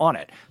loan on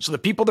it. So the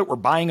people that were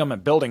buying them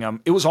and building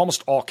them, it was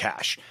almost all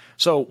cash.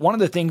 So one of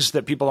the things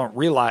that people don't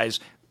realize,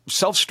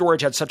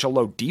 self-storage had such a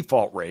low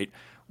default rate.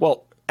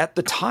 Well, at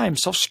the time,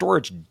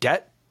 self-storage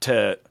debt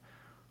to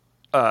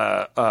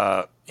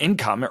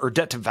income or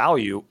debt to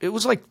value, it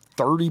was like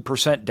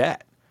 30%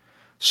 debt.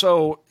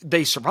 So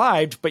they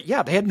survived, but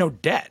yeah, they had no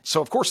debt.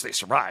 So of course they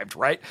survived,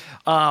 right?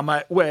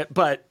 But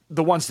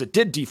the ones that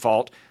did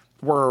default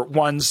were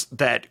ones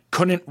that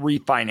couldn't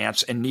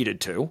refinance and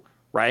needed to,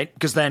 right?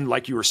 Because then,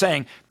 like you were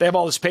saying, they have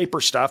all this paper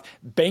stuff.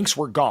 Banks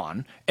were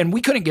gone, and we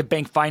couldn't get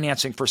bank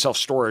financing for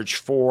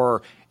self-storage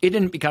it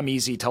didn't become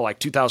easy till like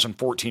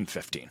 2014,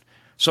 15.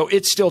 So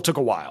it still took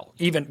a while,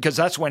 even because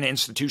that's when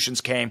institutions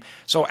came.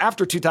 So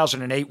after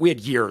 2008, we had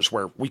years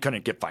where we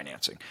couldn't get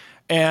financing.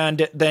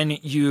 And then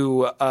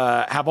you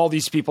have all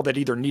these people that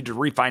either needed to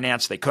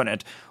refinance, they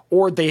couldn't,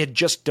 or they had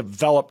just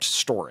developed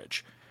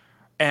storage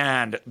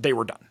and they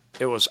were done.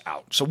 It was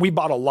out. So we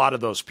bought a lot of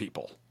those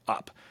people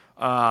up.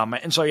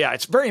 And so, yeah,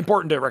 it's very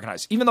important to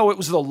recognize, even though it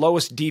was the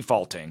lowest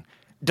defaulting,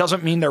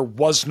 doesn't mean there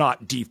was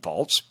not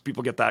defaults.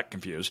 People get that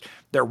confused.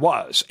 There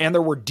was. And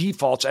there were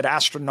defaults at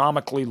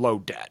astronomically low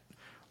debt.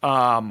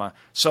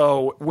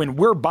 So when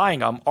we're buying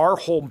them, our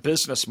whole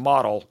business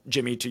model,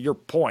 Jimmy, to your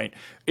point,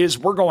 is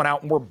we're going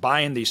out and we're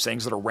buying these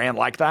things that are ran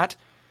like that,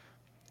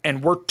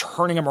 and we're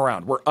turning them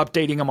around. We're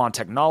updating them on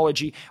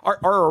technology.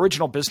 Our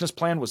original business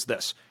plan was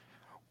this.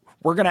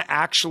 We're going to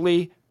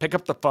actually pick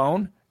up the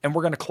phone and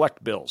we're going to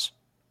collect bills.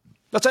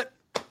 That's it.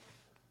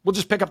 We'll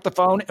just pick up the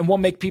phone and we'll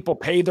make people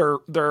pay their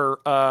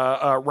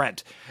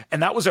rent.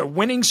 And that was a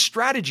winning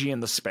strategy in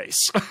the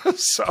space.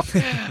 So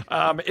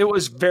it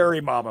was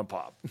very mom and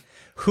pop.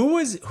 Who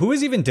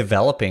was even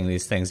developing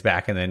these things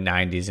back in the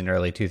 90s and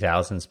early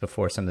 2000s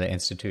before some of the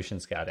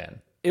institutions got in?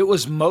 It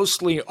was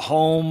mostly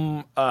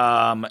home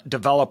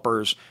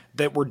developers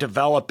that were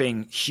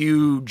developing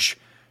huge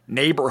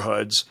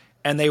neighborhoods,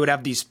 and they would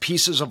have these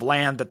pieces of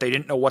land that they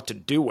didn't know what to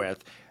do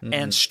with,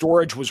 and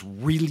storage was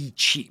really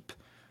cheap.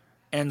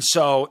 And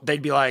so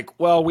they'd be like,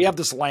 well, we have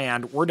this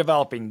land, we're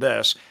developing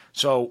this.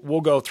 So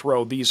we'll go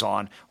throw these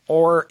on.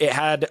 Or it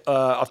had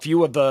a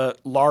few of the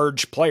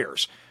large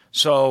players.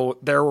 So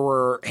there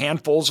were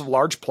handfuls of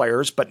large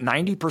players, but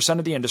 90%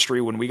 of the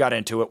industry when we got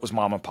into it was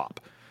mom and pop,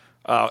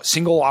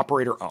 single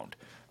operator owned.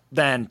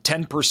 Then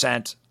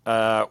 10%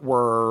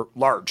 were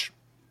large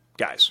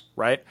guys,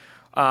 right?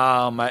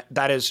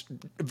 That has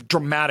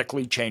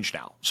dramatically changed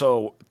now.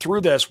 So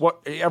through this,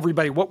 what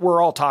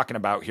we're all talking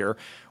about here,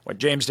 what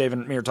James, David,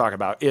 and me are talking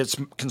about, is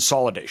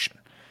consolidation.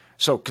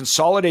 So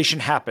consolidation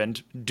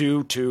happened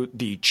due to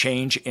the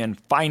change in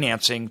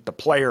financing, the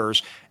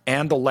players,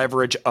 and the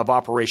leverage of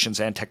operations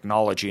and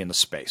technology in the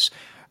space.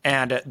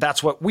 And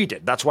that's what we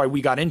did. That's why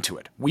we got into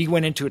it. We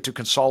went into it to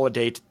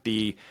consolidate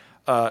the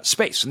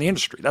space in the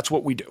industry. That's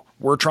what we do.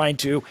 We're trying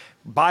to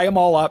buy them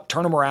all up,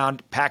 turn them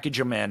around, package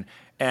them in.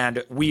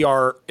 And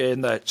we're in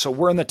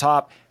the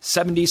top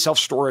 70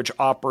 self-storage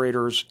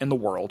operators in the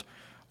world.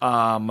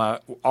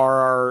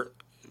 Our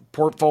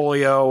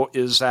portfolio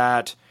is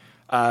at,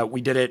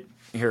 we did it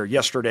here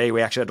yesterday.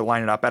 We actually had to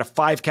line it up. At a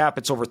 5 cap,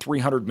 it's over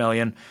 $300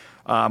 million.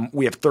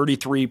 We have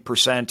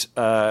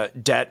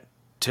 33% debt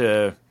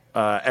to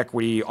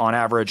equity on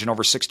average, and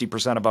over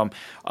 60% of them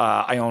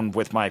I own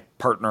with my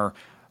partner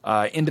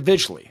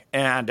individually.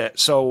 And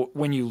so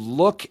when you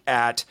look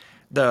at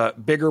the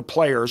bigger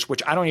players,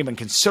 which I don't even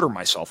consider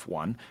myself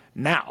one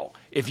now,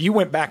 if you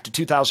went back to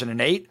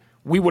 2008,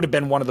 we would have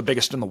been one of the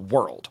biggest in the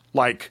world,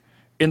 like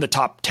in the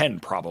top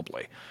 10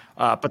 probably.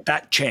 But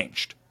that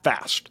changed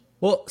fast.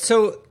 Well,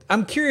 so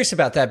I'm curious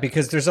about that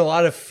because there's a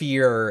lot of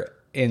fear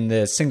in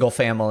the single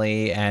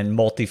family and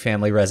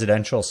multifamily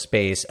residential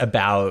space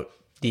about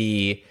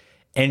the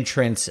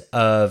entrance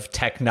of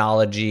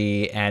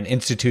technology and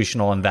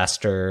institutional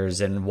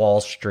investors and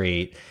Wall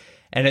Street.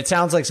 And it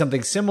sounds like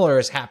something similar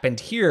has happened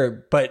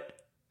here,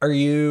 but are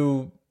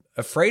you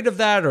afraid of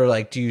that? Or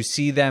like, do you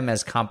see them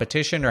as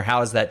competition, or how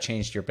has that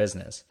changed your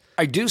business?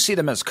 I do see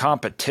them as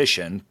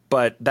competition,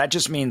 but that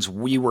just means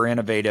we were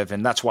innovative.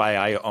 And that's why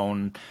I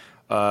own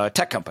a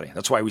tech company.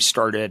 That's why we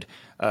started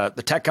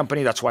the tech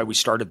company. That's why we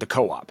started the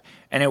co-op.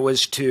 And it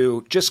was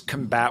to just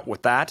combat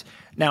with that.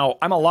 Now,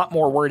 I'm a lot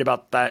more worried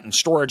about that in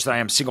storage than I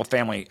am single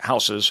family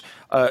houses.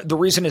 The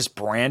reason is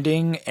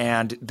branding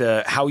and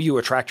how you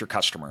attract your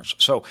customers.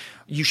 So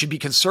you should be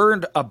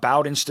concerned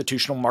about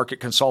institutional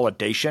market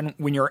consolidation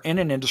when you're in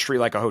an industry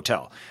like a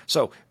hotel.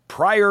 So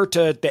prior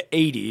to the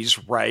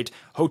 80s, right,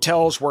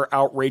 hotels were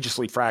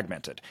outrageously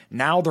fragmented.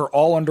 Now they're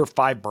all under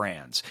 5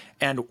 brands.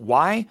 And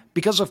why?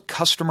 Because of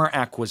customer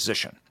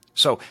acquisition.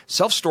 So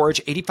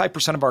self-storage,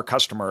 85% of our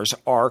customers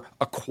are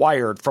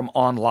acquired from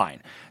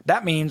online.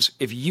 That means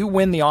if you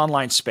win the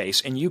online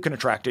space and you can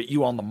attract it,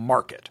 you own the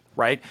market,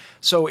 right?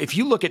 So if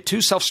you look at 2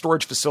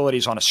 self-storage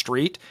facilities on a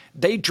street,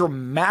 they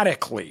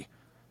dramatically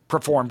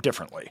perform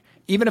differently.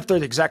 Even if they're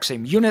the exact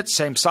same unit,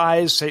 same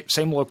size,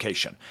 same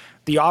location.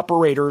 The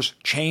operators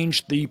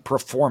change the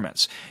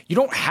performance. You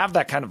don't have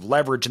that kind of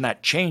leverage and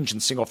that change in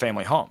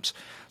single-family homes.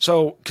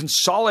 So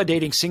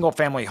consolidating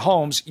single-family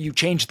homes, you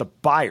change the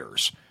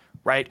buyers,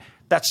 right?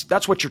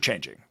 That's what you're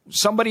changing.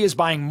 Somebody is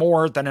buying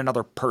more than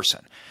another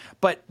person.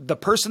 But the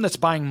person that's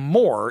buying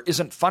more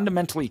isn't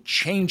fundamentally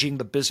changing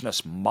the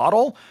business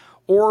model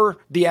or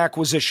the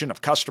acquisition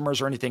of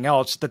customers or anything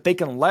else that they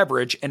can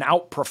leverage and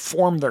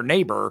outperform their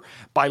neighbor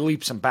by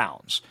leaps and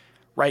bounds,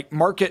 right?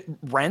 Market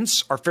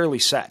rents are fairly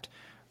set.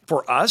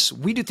 For us,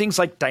 we do things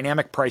like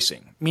dynamic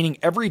pricing, meaning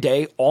every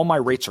day all my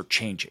rates are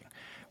changing.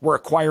 We're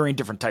acquiring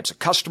different types of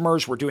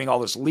customers. We're doing all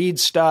this lead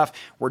stuff.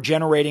 We're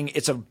generating.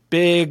 It's a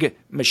big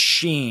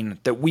machine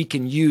that we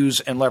can use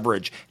and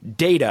leverage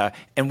data,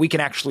 and we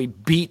can actually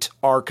beat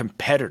our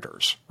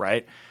competitors,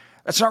 right?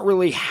 That's not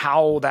really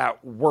how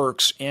that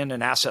works in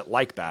an asset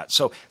like that.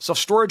 So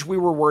self-storage, we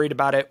were worried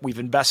about it. We've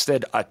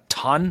invested a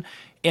ton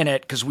in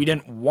it because we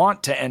didn't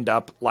want to end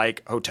up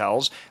like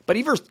hotels. But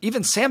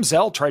even Sam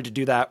Zell tried to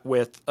do that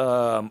with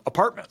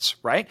apartments,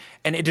 right?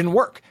 And it didn't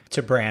work.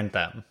 To brand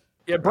them.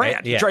 Yeah, brand.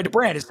 Right? Yeah. He tried to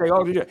brand and say,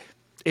 "Oh, it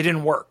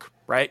didn't work,"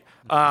 right?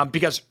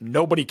 Because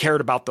nobody cared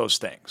about those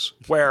things.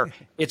 Where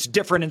it's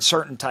different in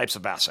certain types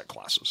of asset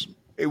classes.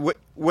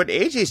 What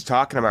AJ's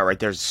talking about right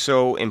there is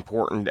so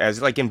important.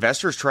 As like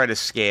investors try to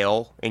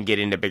scale and get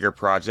into bigger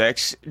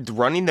projects,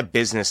 running the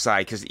business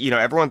side, because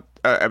everyone,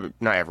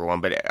 not everyone,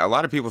 but a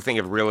lot of people think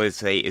of real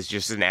estate as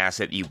just an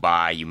asset you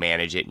buy, you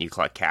manage it, and you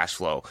collect cash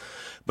flow.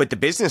 But the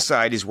business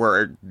side is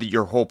where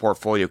your whole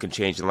portfolio can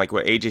change. And like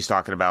what AJ's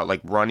talking about,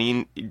 like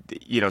running,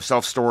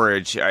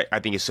 self-storage, I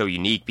think is so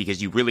unique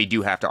because you really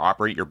do have to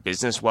operate your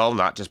business well,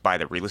 not just buy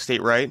the real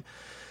estate right.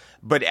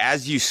 But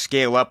as you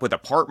scale up with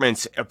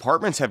apartments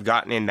have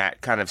gotten in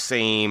that kind of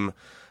same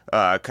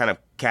kind of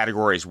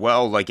category as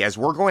well. Like as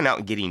we're going out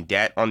and getting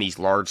debt on these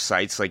large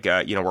sites, like,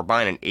 we're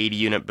buying an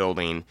 80-unit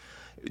building.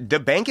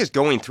 The bank is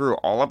going through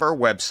all of our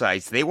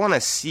websites. They want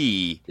to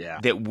see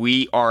that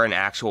we are an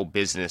actual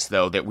business,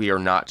 though, that we are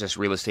not just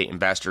real estate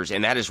investors.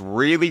 And that is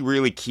really,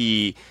 really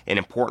key and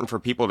important for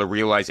people to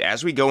realize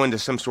as we go into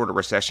some sort of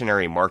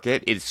recessionary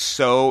market. It's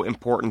so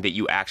important that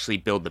you actually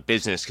build the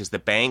business because the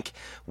bank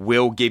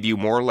will give you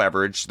more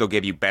leverage. They'll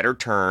give you better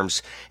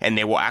terms, and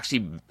they will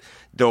actually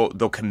they'll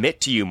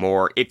commit to you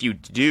more if you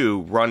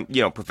do run,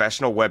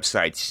 professional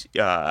websites,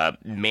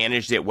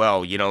 managed it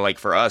well. Like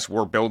for us,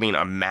 we're building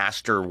a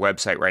master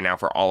website right now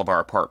for all of our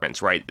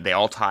apartments, right? They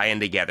all tie in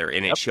together,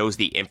 and it shows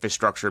the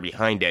infrastructure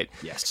behind it.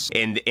 Yes.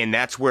 And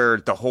that's where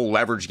the whole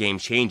leverage game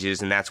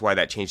changes, and that's why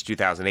that changed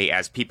 2008.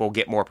 As people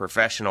get more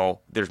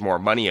professional, there's more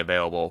money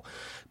available.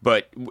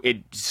 But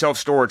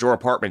self-storage or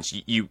apartments,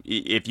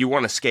 if you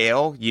want to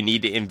scale, you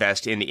need to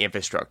invest in the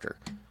infrastructure.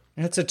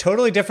 It's a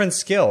totally different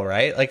skill,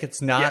 right? Like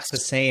it's not the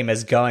same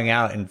as going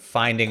out and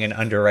finding and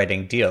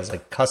underwriting deals,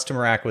 like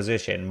customer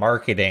acquisition,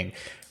 marketing,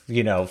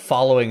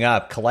 following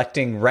up,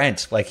 collecting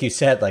rent. Like you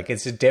said, like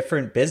it's a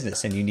different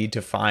business, and you need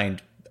to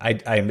find. I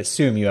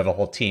assume you have a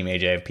whole team,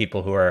 AJ, of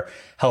people who are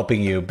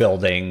helping you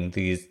building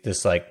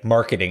this like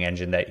marketing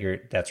engine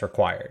that's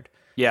required.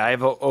 Yeah, I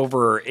have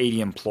over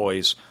 80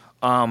 employees.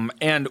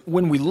 And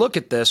when we look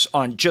at this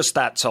on just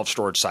that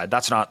self-storage side,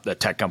 that's not the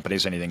tech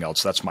companies, anything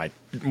else. That's my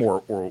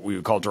more, or what we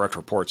would call direct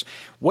reports.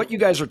 What you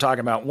guys are talking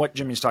about, what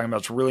Jimmy's talking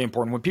about is really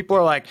important. When people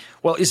are like,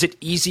 well, is it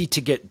easy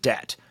to get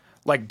debt?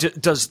 Like,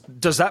 does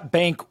that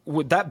bank,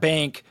 would that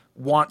bank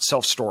want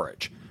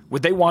self-storage?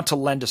 Would they want to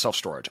lend to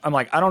self-storage? I'm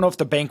like, I don't know if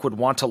the bank would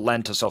want to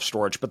lend to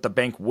self-storage, but the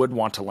bank would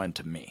want to lend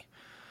to me.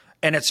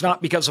 And it's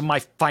not because of my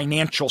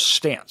financial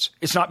stance.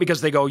 It's not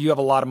because they go, you have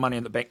a lot of money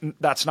in the bank.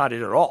 That's not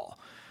it at all.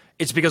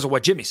 It's because of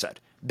what Jimmy said.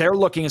 They're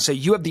looking and say,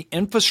 you have the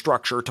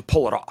infrastructure to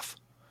pull it off.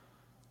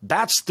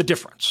 That's the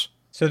difference.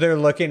 So they're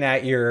looking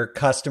at your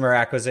customer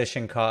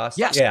acquisition costs?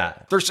 Yes. Yeah.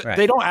 Right.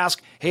 They don't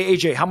ask, hey,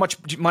 AJ, how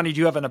much money do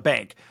you have in the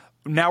bank?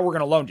 Now we're going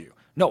to loan to you.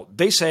 No,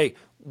 they say,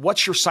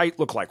 what's your site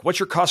look like? What's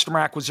your customer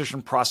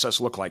acquisition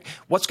process look like?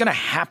 What's going to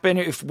happen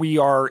if we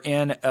are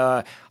in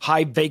a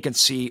high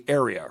vacancy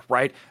area,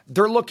 right?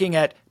 They're looking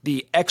at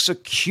the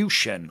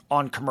execution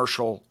on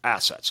commercial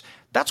assets.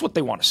 That's what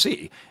they want to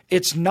see.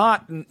 It's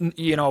not,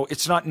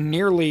 it's not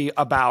nearly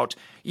about,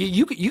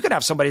 you could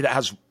have somebody that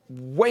has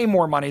way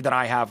more money than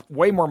I have,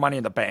 way more money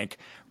in the bank,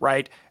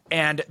 right?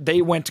 And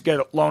they went to get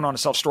a loan on a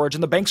self-storage,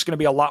 and the bank's going to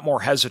be a lot more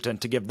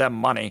hesitant to give them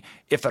money,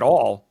 if at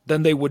all,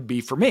 than they would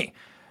be for me.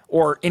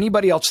 Or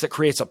anybody else that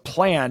creates a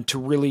plan to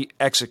really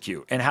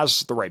execute and has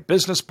the right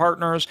business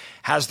partners,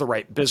 has the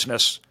right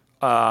business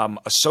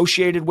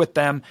associated with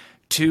them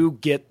to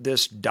get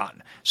this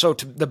done. So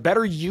the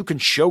better you can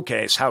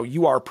showcase how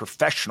you are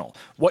professional,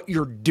 what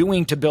you're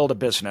doing to build a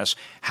business,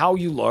 how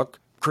you look,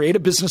 create a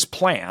business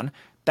plan,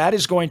 that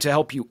is going to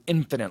help you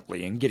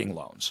infinitely in getting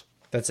loans.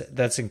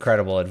 That's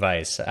incredible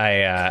advice.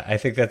 I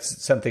think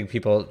that's something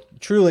people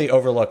truly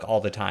overlook all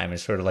the time,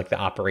 is sort of like the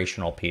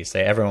operational piece.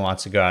 Everyone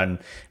wants to go out and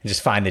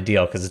just find the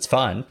deal because it's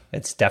fun.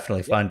 It's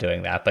definitely fun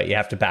doing that, but you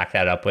have to back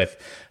that up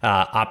with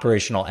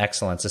operational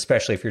excellence,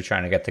 especially if you're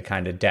trying to get the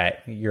kind of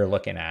debt you're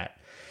looking at.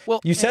 Well,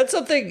 you said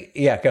something.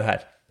 Yeah, go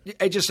ahead.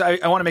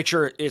 I want to make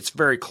sure it's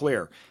very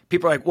clear.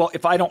 People are like, well,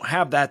 if I don't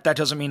have that, that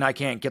doesn't mean I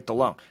can't get the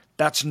loan.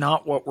 That's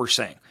not what we're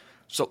saying.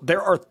 So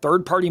there are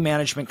third-party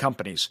management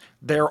companies.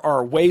 There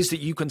are ways that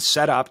you can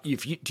set up. Do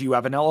you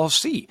have an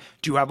LLC?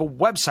 Do you have a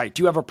website?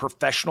 Do you have a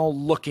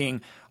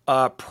professional-looking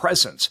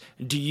presence?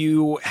 Do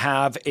you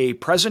have a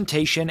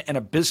presentation and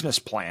a business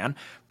plan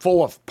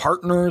full of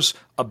partners,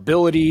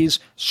 abilities,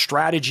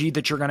 strategy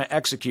that you're going to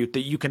execute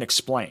that you can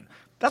explain?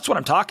 That's what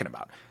I'm talking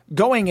about.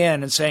 Going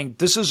in and saying,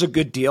 this is a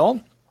good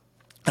deal,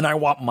 and I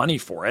want money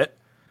for it.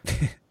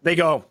 They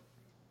go,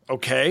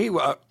 okay,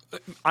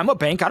 I'm a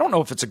bank. I don't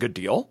know if it's a good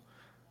deal.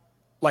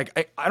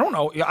 Like, I don't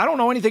know. I don't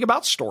know anything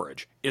about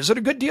storage. Is it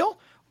a good deal?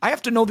 I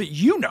have to know that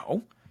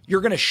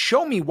you're going to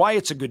show me why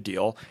it's a good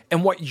deal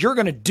and what you're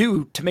going to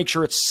do to make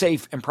sure it's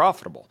safe and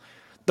profitable.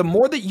 The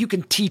more that you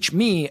can teach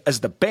me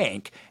as the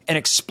bank and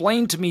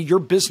explain to me your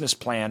business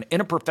plan in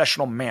a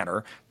professional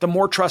manner, the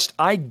more trust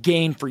I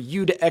gain for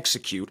you to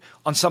execute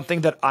on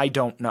something that I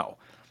don't know.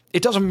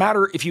 It doesn't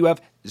matter if you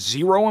have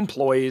 0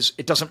 employees.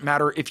 It doesn't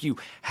matter if you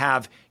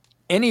have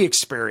any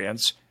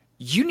experience.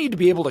 You need to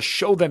be able to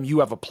show them you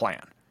have a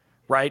plan.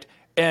 Right?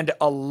 And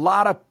a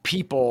lot of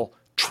people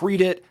treat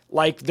it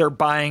like they're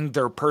buying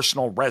their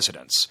personal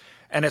residence.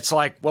 And it's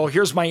like, well,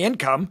 here's my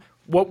income.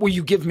 What will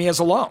you give me as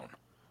a loan?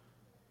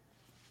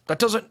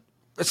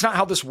 It's not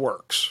how this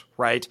works,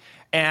 right?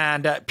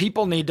 And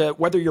people need to,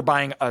 whether you're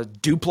buying a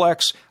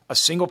duplex, a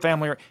single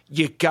family,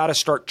 you got to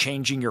start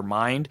changing your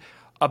mind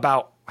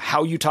about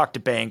how you talk to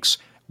banks,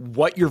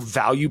 what your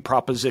value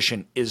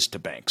proposition is to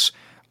banks.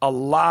 A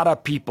lot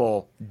of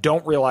people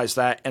don't realize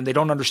that, and they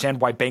don't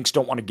understand why banks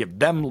don't want to give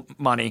them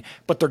money,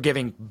 but they're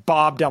giving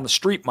Bob down the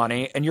street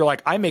money. And you're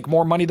like, I make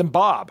more money than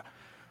Bob.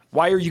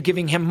 Why are you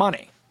giving him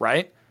money,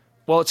 right?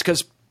 Well, it's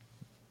because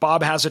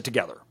Bob has it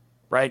together,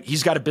 right?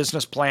 He's got a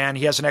business plan.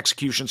 He has an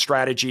execution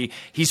strategy.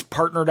 He's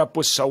partnered up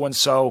with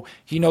so-and-so.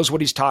 He knows what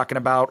he's talking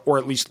about, or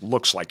at least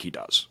looks like he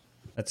does.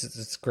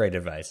 That's great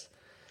advice.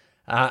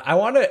 I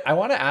want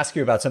to ask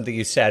you about something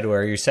you said,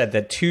 where you said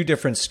that 2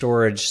 different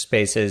storage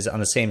spaces on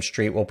the same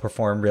street will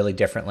perform really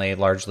differently,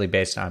 largely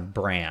based on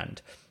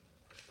brand.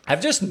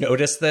 I've just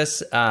noticed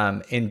this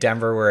in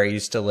Denver, where I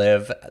used to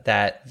live,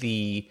 that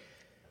the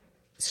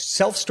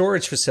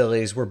self-storage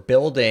facilities were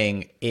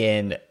building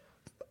in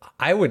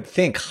I would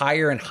think,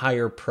 higher and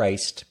higher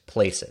priced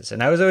places.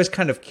 And I was always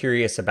kind of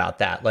curious about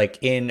that, like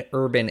in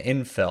urban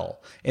infill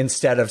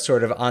instead of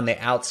sort of on the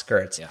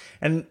outskirts. Yeah.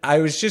 And I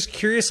was just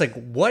curious, like,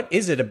 what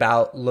is it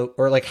about,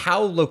 or like how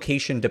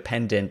location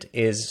dependent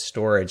is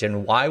storage,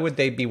 and why would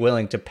they be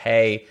willing to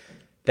pay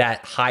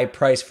that high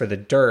price for the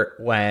dirt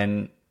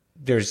when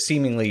there's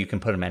seemingly you can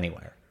put them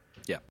anywhere?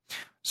 Yeah.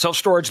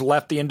 Self-storage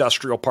left the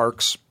industrial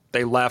parks.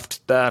 They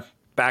left the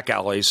back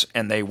alleys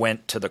and they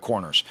went to the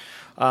corners.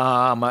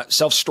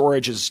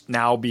 Self-storage is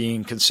now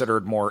being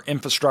considered more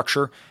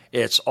infrastructure.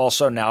 It's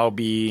also now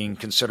being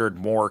considered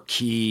more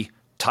key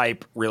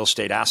type real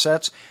estate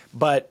assets.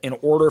 But in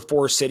order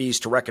for cities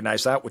to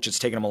recognize that, which has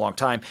taken them a long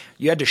time,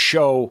 you had to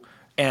show,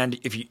 and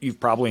if you've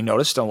probably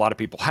noticed, and a lot of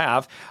people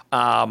have,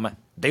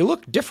 they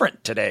look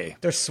different today.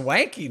 They're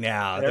swanky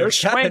now. They're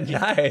swanky.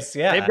 Nice.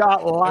 Yeah. They've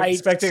got lights. I'm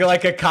expecting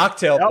like a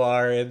cocktail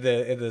bar in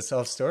the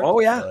self-storage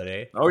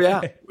facility. Oh,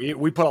 yeah.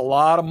 We put a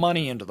lot of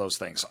money into those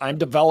things. I'm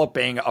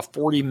developing a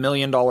 $40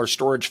 million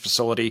storage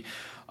facility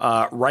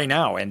right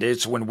now. And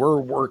it's when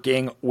we're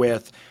working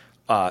with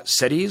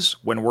cities,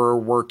 when we're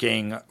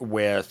working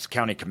with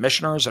county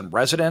commissioners and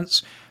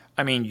residents.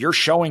 I mean, you're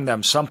showing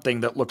them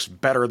something that looks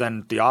better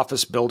than the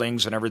office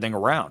buildings and everything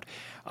around.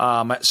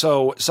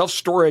 So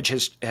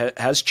self-storage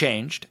has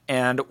changed.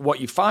 And what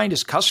you find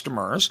is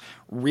customers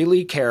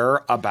really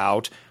care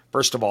about,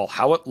 first of all,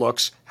 how it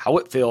looks, how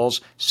it feels,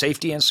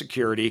 safety and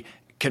security,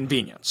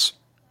 convenience.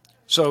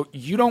 So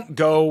you don't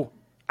go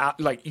out,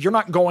 like, you're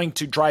not going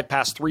to drive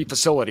past 3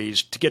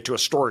 facilities to get to a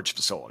storage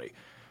facility.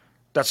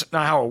 That's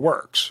not how it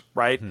works,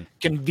 right? Mm-hmm.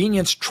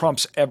 Convenience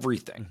trumps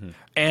everything. Mm-hmm.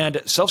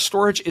 And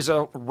self-storage is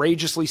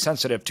outrageously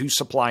sensitive to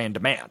supply and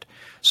demand.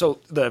 So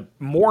the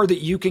more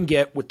that you can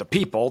get with the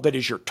people, that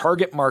is your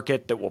target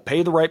market, that will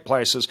pay the right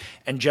prices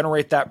and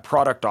generate that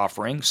product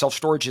offering,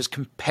 self-storage is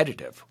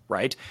competitive,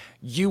 right?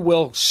 You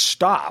will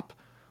stop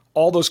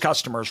all those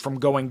customers from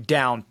going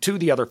down to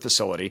the other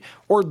facility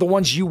or the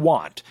ones you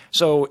want.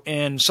 So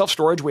in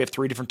self-storage, we have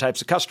 3 different types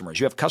of customers.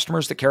 You have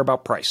customers that care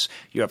about price.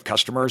 You have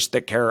customers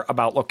that care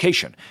about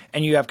location.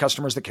 And you have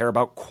customers that care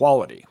about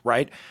quality,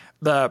 right?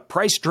 The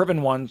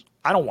price-driven ones,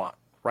 I don't want,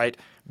 right?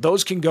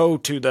 Those can go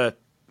to the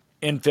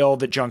infill,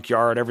 the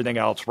junkyard, everything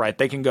else, right?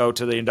 They can go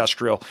to the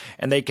industrial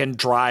and they can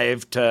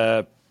drive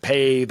to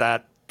pay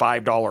that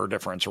 $5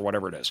 difference or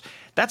whatever it is.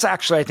 That's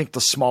actually, I think,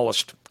 the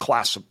smallest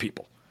class of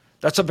people.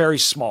 That's a very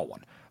small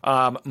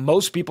one.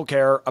 Most people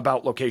care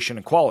about location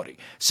and quality.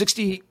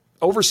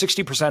 Over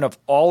 60% of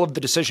all of the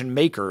decision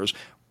makers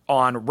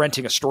on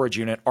renting a storage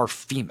unit are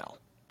female.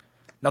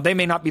 Now, they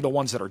may not be the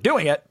ones that are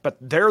doing it, but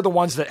they're the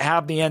ones that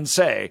have the end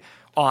say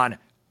on,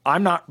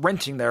 I'm not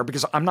renting there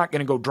because I'm not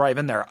going to go drive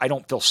in there. I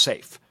don't feel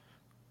safe,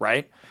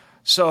 right?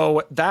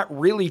 So that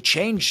really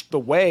changed the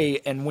way.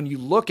 And when you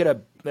look at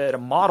a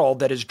model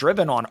that is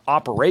driven on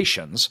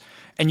operations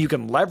and you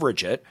can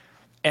leverage it,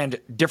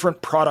 and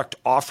different product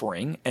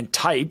offering and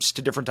types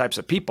to different types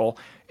of people,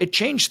 it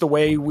changed the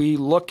way we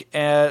look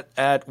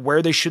at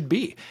where they should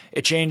be.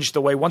 It changed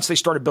the way, once they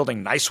started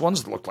building nice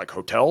ones that looked like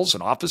hotels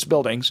and office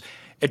buildings,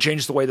 it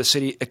changed the way the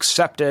city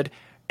accepted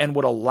and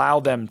would allow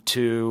them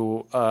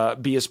to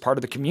be as part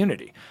of the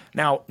community.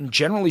 Now,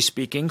 generally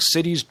speaking,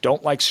 cities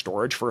don't like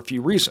storage for a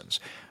few reasons.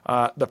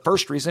 The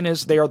first reason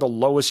is they are the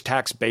lowest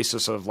tax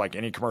basis of like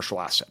any commercial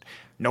asset.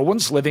 No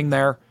one's living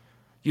there.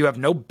 You have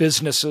no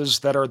businesses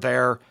that are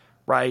there.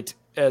 Right?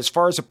 As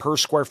far as a per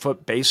square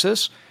foot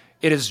basis,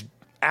 it is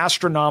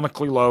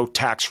astronomically low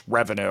tax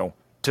revenue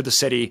to the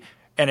city,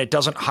 and it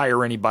doesn't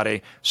hire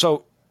anybody.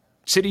 So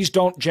cities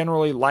don't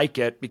generally like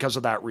it because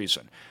of that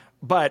reason.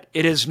 But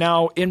it is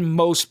now in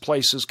most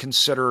places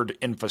considered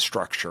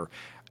infrastructure,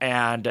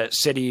 and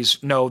cities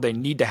know they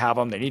need to have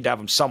them. They need to have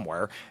them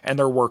somewhere, and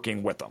they're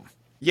working with them.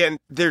 Yeah, and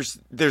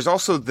there's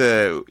also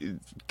the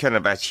kind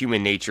of, as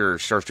human nature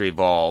starts to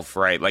evolve,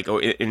 right? Like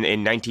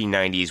in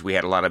 1990s, we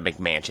had a lot of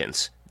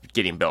McMansions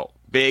getting built.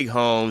 Big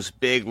homes,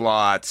 big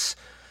lots,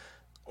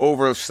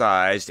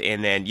 oversized.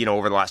 And then,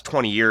 over the last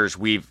 20 years,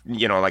 we've,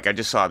 like I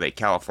just saw that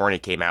California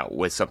came out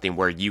with something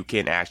where you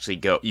can actually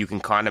you can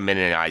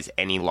condominiumize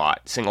any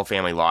lot, single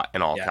family lot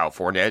in all of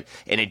California.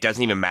 And it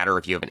doesn't even matter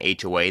if you have an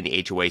HOA and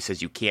the HOA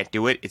says you can't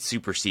do it, it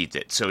supersedes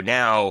it. So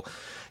now,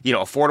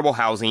 affordable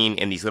housing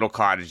and these little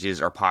cottages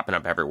are popping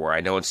up everywhere.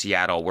 I know in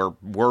Seattle,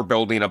 we're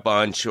building a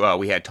bunch.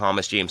 We had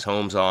Thomas James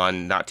Homes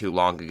on not too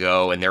long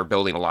ago, and they're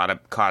building a lot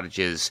of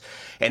cottages,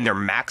 and they're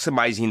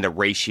maximizing the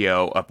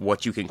ratio of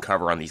what you can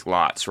cover on these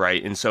lots,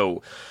 right? And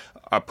so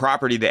a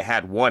property that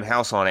had one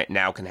house on it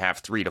now can have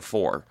 3 to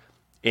 4.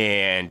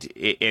 And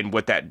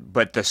with that,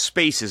 but the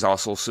space is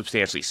also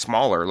substantially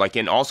smaller. Like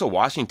in also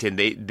Washington,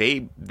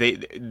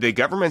 the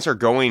governments are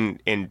going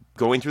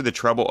through the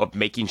trouble of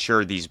making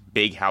sure these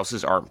big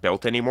houses aren't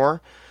built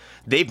anymore.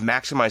 They've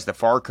maximized the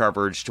FAR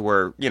coverage to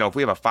where, if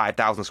we have a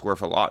 5,000 square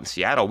foot lot in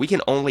Seattle, we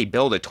can only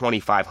build a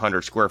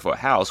 2,500 square foot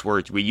house,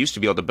 where we used to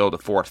be able to build a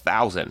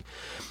 4,000.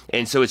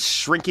 And so it's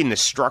shrinking the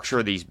structure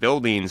of these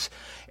buildings.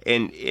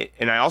 And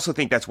I also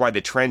think that's why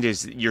the trend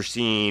is you're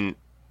seeing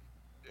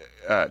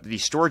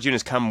these storage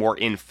units come more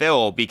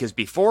infill, because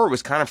before it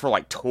was kind of for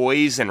like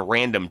toys and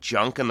random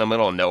junk in the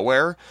middle of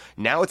nowhere.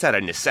 Now it's out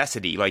of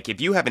necessity. Like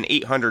if you have an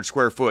 800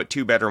 square foot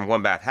 2-bedroom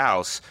 1-bath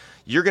house,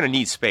 you're going to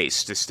need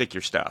space to stick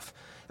your stuff,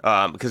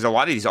 because a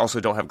lot of these also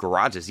don't have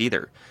garages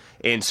either.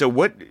 And so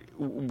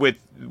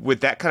with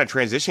that kind of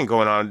transition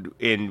going on,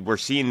 and we're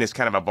seeing this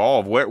kind of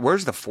evolve,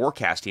 where's the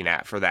forecasting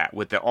at for that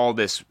with all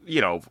this,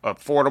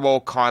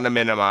 affordable,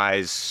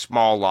 condominiumized,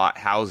 small lot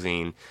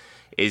housing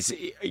is,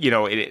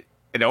 it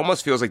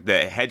almost feels like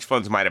the hedge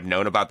funds might have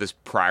known about this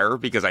prior,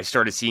 because I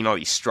started seeing all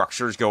these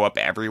structures go up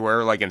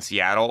everywhere, like in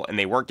Seattle, and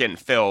they weren't getting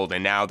filled,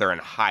 and now they're in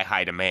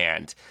high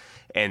demand.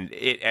 And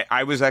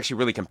I was actually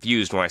really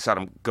confused when I saw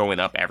them going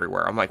up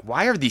everywhere. I'm like,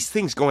 why are these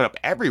things going up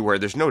everywhere?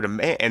 There's no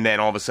demand. And then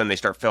all of a sudden they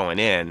start filling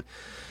in.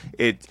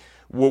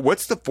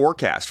 What's the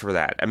forecast for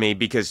that? I mean,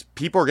 because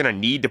people are going to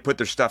need to put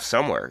their stuff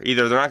somewhere.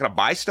 Either they're not going to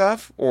buy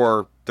stuff,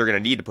 or they're going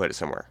to need to put it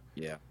somewhere.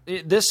 Yeah.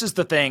 This is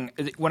the thing.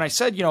 When I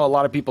said, a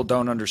lot of people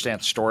don't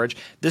understand storage,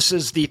 this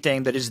is the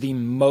thing that is the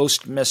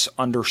most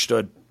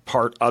misunderstood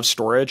part of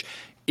storage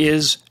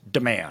is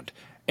demand.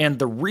 And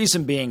the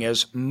reason being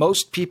is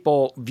most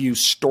people view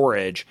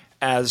storage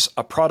as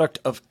a product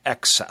of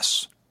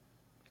excess.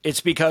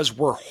 It's because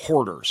we're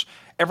hoarders.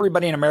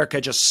 Everybody in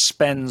America just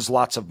spends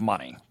lots of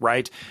money,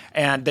 right?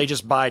 And they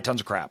just buy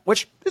tons of crap,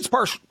 which is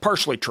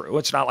partially true.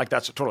 It's not like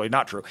that's totally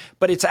not true.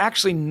 But it's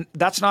actually,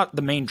 that's not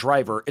the main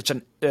driver.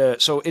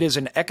 So it is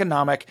an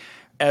economic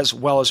as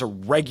well as a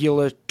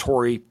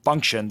regulatory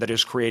function that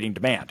is creating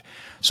demand.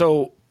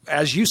 So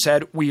as you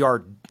said,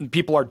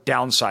 people are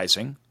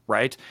downsizing,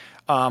 right?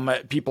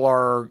 People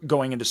are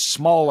going into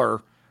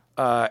smaller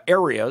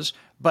areas,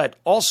 but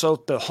also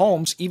the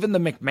homes, even the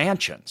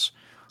McMansions.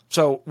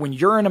 So when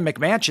you're in a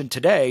McMansion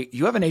today,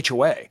 you have an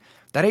HOA.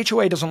 That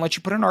HOA doesn't let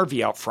you put an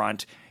RV out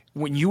front.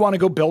 When you want to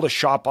go build a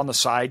shop on the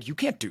side, you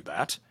can't do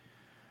that.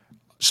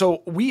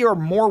 So we are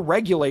more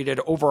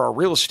regulated over our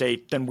real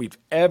estate than we've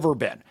ever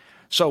been.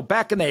 So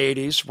back in the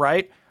 80s,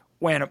 right,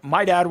 when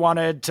my dad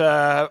wanted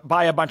to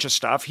buy a bunch of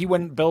stuff, he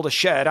wouldn't build a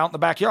shed out in the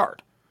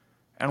backyard.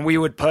 And we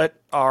would put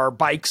our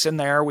bikes in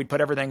there. We'd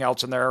put everything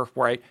else in there,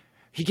 right?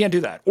 He can't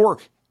do that. Or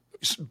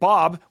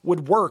Bob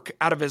would work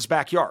out of his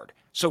backyard.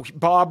 So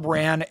Bob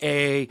ran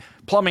a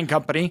plumbing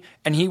company,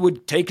 and he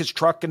would take his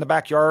truck in the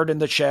backyard in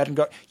the shed and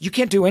go. You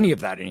can't do any of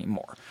that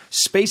anymore.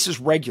 Space is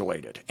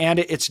regulated, and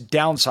it's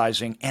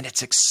downsizing, and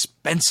it's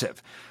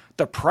expensive.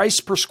 The price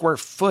per square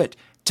foot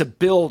to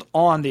build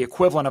on the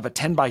equivalent of a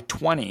 10 by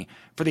 20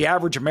 for the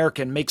average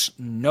American makes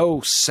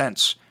no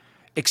sense,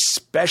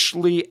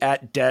 especially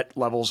at debt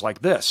levels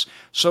like this.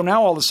 So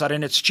now all of a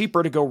sudden it's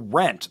cheaper to go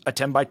rent a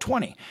 10 by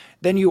 20.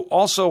 Then you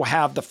also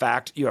have the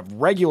fact you have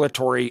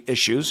regulatory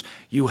issues,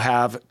 you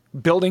have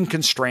building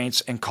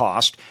constraints and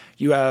cost,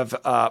 you have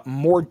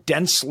more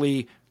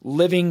densely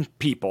living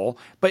people,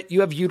 but you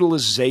have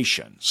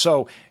utilization.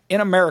 So in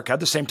America, at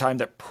the same time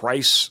that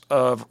price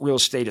of real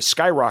estate has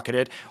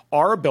skyrocketed,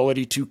 our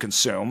ability to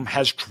consume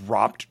has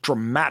dropped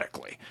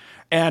dramatically.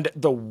 And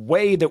the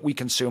way that we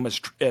consume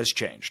has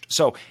changed.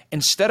 So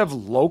instead of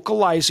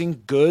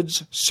localizing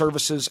goods,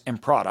 services,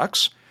 and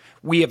products,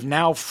 we have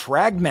now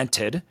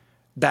fragmented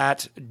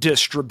that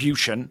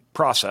distribution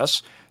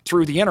process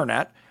through the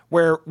internet,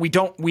 where we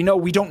know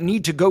we don't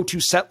need to go to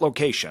set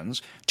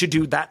locations to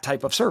do that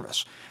type of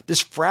service.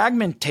 This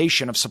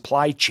fragmentation of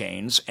supply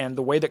chains and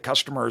the way that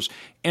customers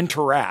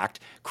interact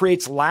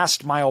creates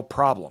last mile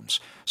problems.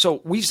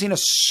 So we've seen a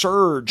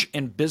surge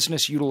in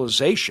business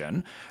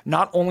utilization,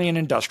 not only in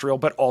industrial,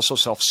 but also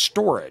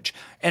self-storage.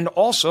 And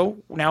also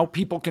now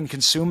people can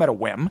consume at a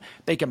whim.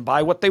 They can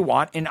buy what they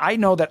want. And I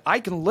know that I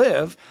can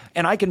live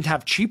and I can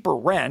have cheaper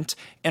rent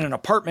in an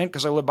apartment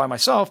because I live by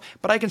myself,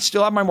 but I can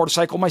still have my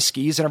motorcycle, my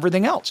skis, and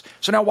everything else.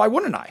 So now why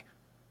wouldn't I?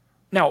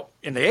 Now,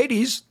 in the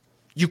 80s,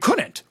 you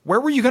couldn't. Where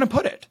were you going to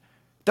put it?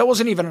 That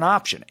wasn't even an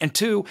option. And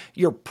two,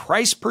 your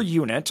price per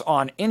unit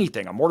on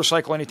anything, a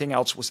motorcycle, anything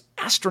else, was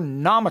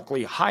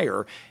astronomically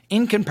higher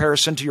in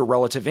comparison to your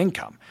relative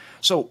income.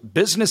 So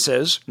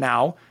businesses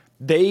now,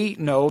 they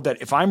know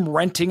that if I'm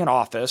renting an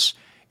office,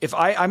 if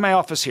I'm my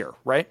office here,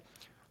 right?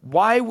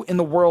 Why in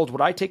the world would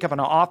I take up an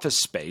office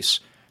space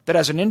that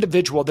as an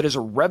individual that is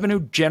a revenue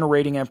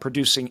generating and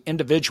producing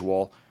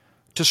individual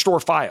to store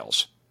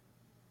files?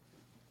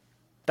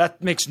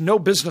 That makes no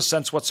business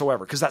sense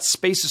whatsoever, because that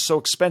space is so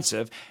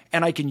expensive,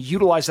 and I can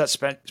utilize that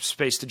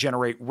space to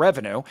generate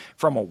revenue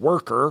from a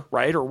worker,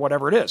 right, or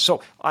whatever it is.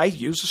 So I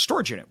use a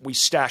storage unit. We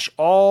stash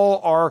all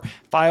our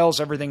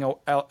files, everything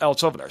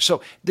else over there.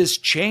 So this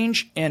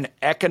change in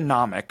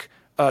economic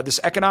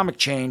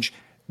change,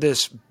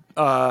 this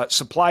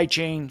supply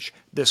change,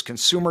 this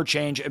consumer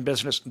change in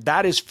business,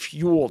 that is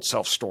fueled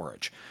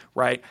self-storage,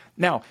 right?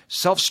 Now,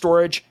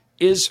 self-storage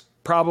is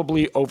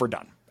probably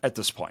overdone at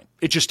this point.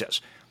 It just is.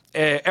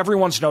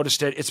 Everyone's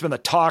noticed it. It's been the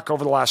talk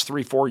over the last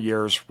 3-4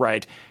 years,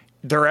 right?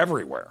 They're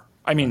everywhere.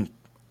 I mean,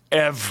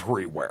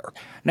 everywhere.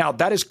 Now,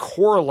 that is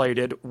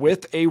correlated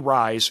with a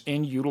rise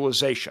in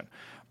utilization,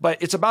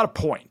 but it's about a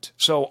point.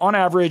 So on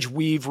average,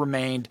 we've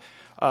remained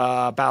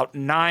about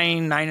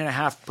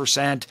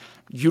 9.5%.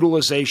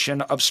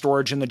 utilization of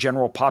storage in the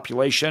general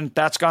population.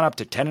 That's gone up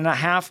to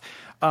 10.5.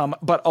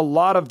 But a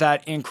lot of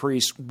that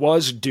increase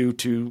was due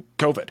to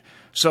COVID.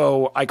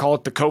 So I call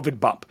it the COVID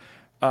bump.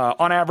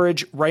 On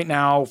average, right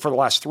now, for the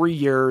last 3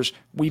 years,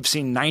 we've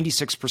seen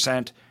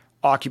 96%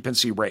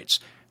 occupancy rates.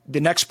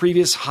 The next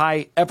previous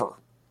high ever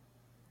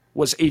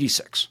was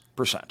 86%.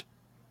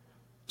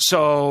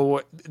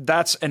 So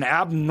that's an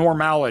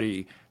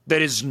abnormality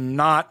that is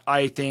not,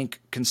 I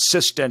think,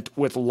 consistent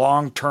with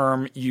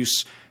long-term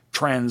use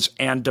trends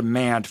and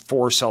demand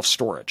for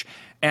self-storage.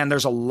 And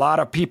there's a lot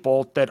of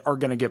people that are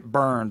going to get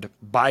burned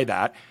by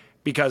that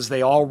because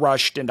they all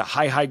rushed into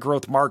high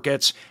growth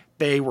markets.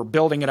 They were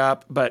building it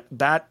up, but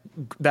that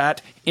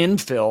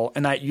infill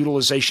and that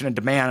utilization and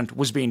demand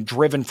was being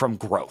driven from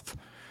growth.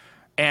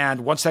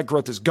 And once that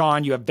growth is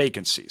gone, you have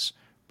vacancies,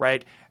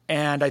 right?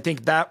 And I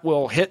think that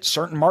will hit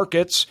certain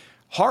markets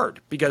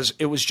hard because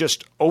it was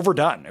just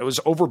overdone. It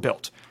was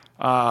overbuilt.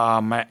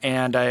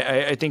 And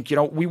I think,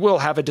 we will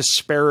have a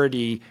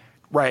disparity,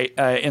 right,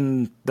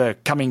 in the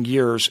coming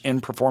years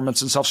in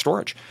performance and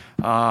self-storage.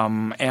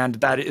 And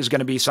that is going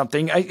to be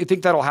something, I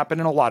think that'll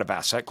happen in a lot of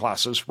asset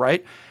classes,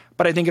 right?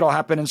 But I think it'll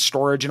happen in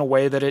storage in a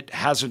way that it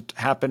hasn't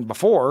happened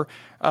before,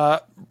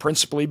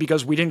 principally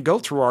because we didn't go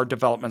through our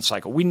development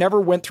cycle. We never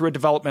went through a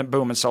development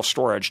boom in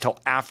self-storage till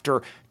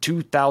after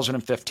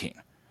 2015.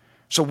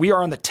 So we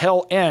are on the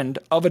tail end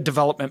of a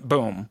development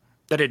boom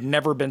that had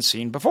never been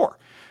seen before.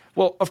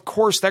 Well, of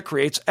course, that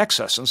creates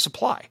excess in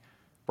supply,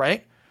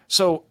 right?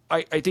 So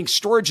I think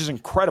storage is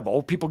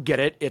incredible. People get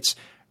it.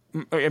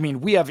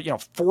 We have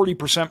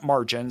 40%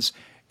 margins.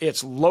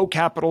 It's low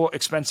capital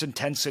expense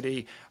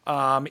intensity,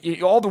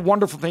 all the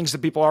wonderful things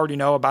that people already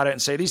know about it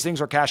and say these things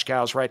are cash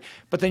cows, right?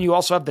 But then you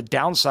also have the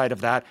downside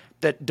of that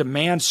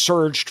demand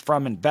surged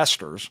from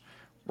investors,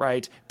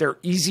 right? They're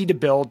easy to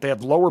build. They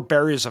have lower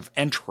barriers of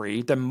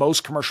entry than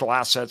most commercial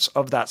assets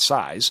of that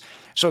size.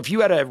 So if you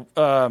had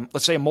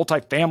let's say a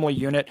multifamily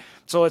unit,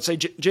 so let's say,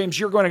 James,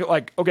 you're going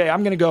to okay,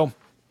 I'm going to go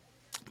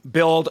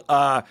build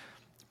a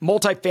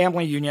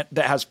multifamily unit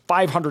that has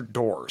 500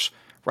 doors,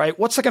 right?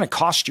 What's that going to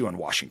cost you in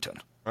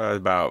Washington?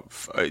 About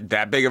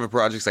that big of a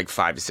project's like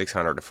 $500 to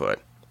 $600 a foot.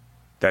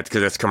 That's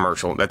because that's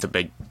commercial. That's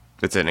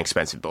an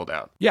expensive build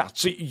out. Yeah,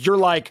 so you're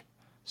like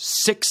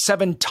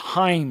 6-7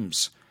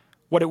 times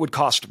what it would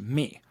cost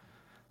me.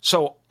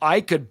 So I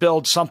could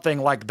build something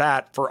like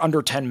that for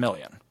under $10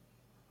 million,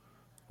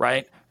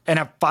 right? And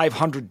have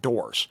 500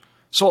 doors.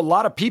 So a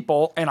lot of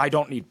people, and I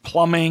don't need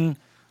plumbing,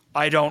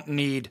 I don't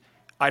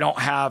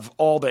have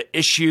all the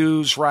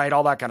issues, right?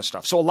 All that kind of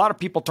stuff. So a lot of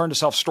people turned to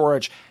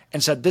self-storage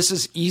and said, this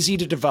is easy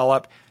to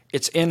develop.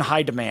 It's in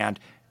high demand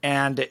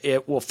and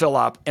it will fill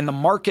up. And the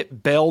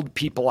market bailed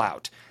people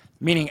out,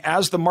 meaning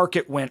as the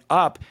market went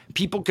up,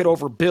 people could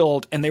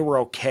overbuild and they were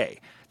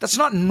okay. That's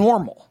not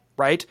normal,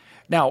 right?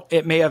 Now,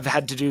 it may have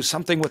had to do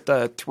something with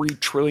the $3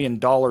 trillion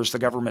the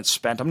government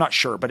spent. I'm not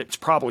sure, but it's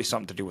probably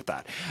something to do with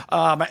that.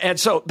 And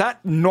so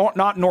that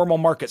not normal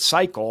market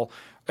cycle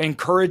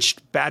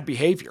encouraged bad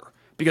behavior,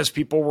 because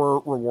people were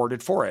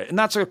rewarded for it. And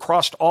that's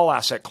across all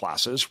asset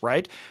classes,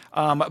 right?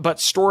 But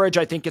storage,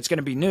 I think it's going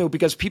to be new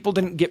because people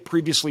didn't get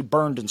previously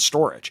burned in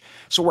storage.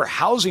 So where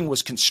housing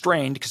was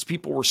constrained because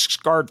people were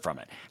scarred from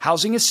it,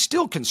 housing is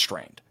still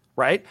constrained,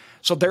 right?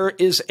 So there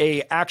is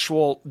a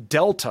actual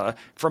delta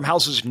from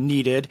houses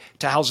needed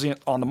to housing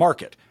on the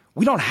market.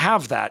 We don't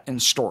have that in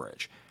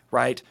storage,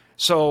 right?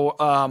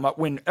 So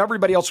when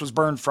everybody else was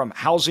burned from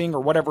housing or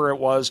whatever it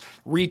was,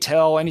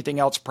 retail, anything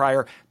else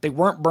prior, they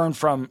weren't burned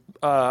from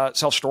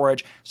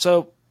self-storage.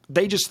 So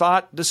they just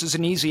thought this is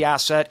an easy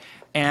asset.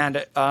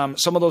 And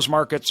some of those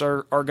markets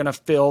are going to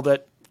feel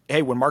that,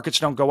 hey, when markets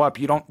don't go up,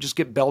 you don't just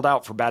get bailed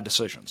out for bad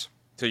decisions.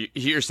 So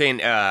you're saying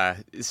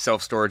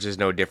self-storage is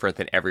no different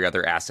than every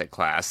other asset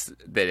class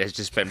that has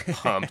just been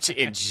pumped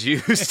and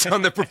juiced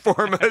on the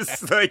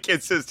performance? Like,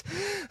 it's just,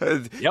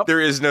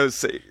 There is no,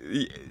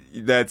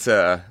 that's,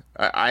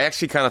 I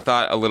actually kind of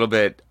thought a little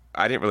bit,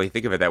 I didn't really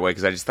think of it that way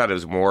because I just thought it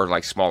was more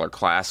like smaller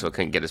class, so it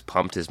couldn't get as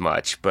pumped as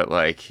much. But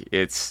like,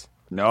 it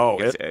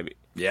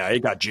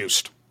got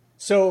juiced.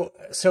 So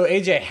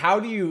AJ, how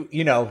do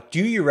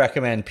you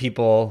recommend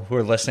people who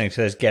are listening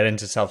to this get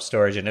into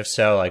self-storage? And if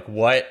so, like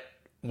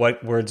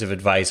what words of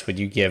advice would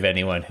you give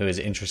anyone who is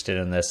interested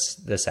in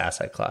this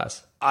asset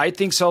class? I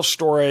think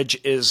self-storage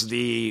is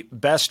the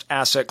best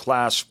asset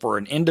class for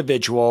an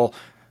individual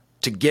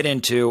to get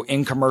into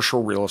in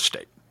commercial real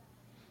estate.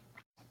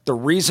 The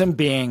reason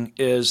being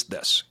is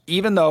this: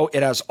 even though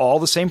it has all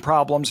the same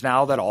problems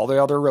now that all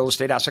the other real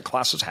estate asset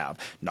classes have,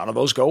 none of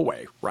those go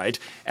away, right?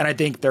 And I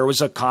think there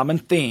was a common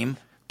theme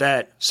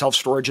that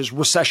self-storage is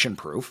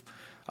recession-proof,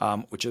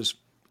 which is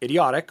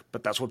idiotic,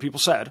 but that's what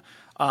people said.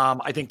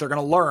 I think they're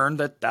going to learn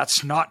that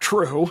that's not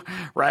true,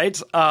 right?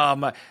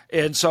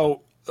 And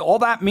so all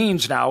that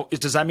means now is,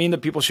 does that mean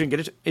that people shouldn't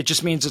get it? It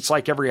just means it's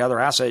like every other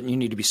asset, and you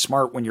need to be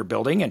smart when you're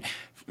building and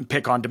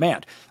pick on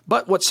demand.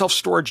 But what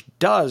self-storage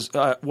does,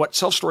 what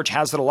self-storage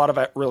has that a lot of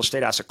real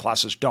estate asset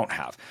classes don't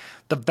have,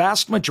 the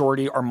vast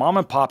majority are mom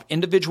and pop,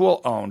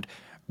 individual owned.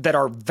 that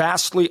are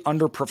vastly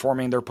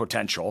underperforming their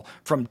potential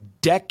from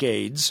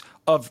decades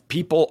of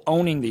people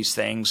owning these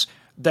things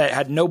that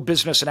had no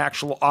business in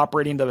actual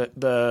operating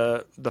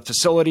the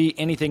facility,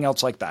 anything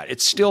else like that.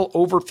 It's still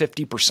over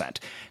 50%.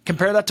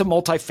 Compare that to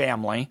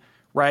multifamily,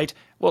 right?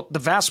 Well, the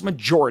vast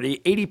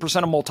majority,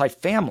 80% of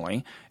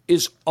multifamily,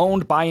 is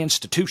owned by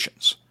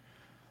institutions.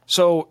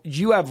 So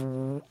you have,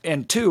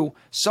 and two,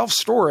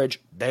 self-storage,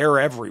 they're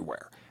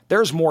everywhere.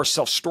 There's more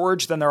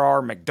self-storage than there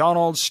are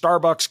McDonald's,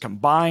 Starbucks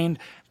combined,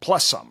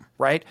 plus some,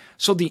 right?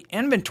 So the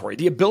inventory,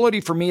 the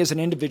ability for me as an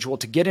individual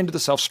to get into the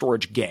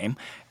self-storage game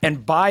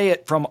and buy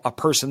it from a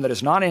person that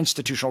is not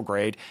institutional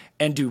grade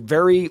and do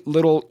very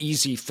little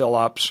easy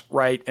fill-ups,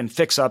 right, and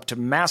fix-up to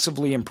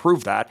massively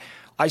improve that,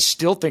 I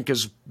still think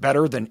is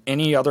better than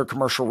any other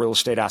commercial real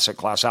estate asset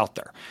class out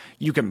there.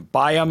 You can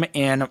buy them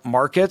in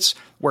markets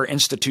where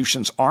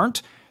institutions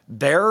aren't.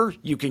 There,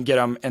 you can get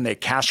them and they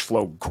cash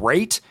flow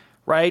great,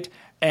 right?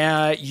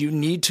 You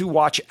need to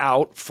watch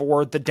out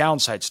for the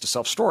downsides to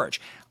self-storage.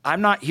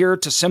 I'm not here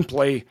to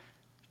simply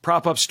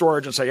prop up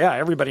storage and say, yeah,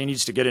 everybody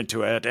needs to get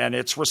into it and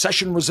it's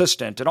recession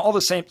resistant and all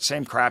the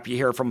same crap you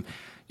hear from,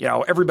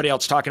 everybody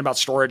else talking about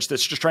storage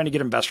that's just trying to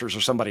get investors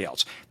or somebody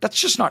else. That's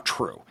just not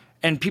true.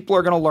 And people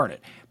are going to learn it.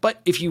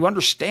 But if you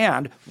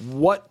understand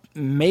what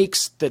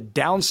makes the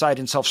downside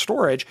in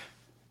self-storage,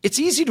 it's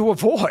easy to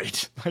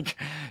avoid.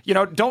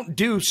 Don't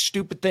do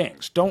stupid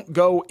things. Don't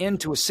go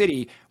into a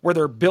city where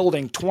they're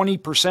building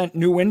 20%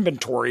 new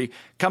inventory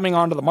coming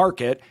onto the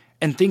market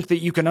and think that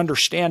you can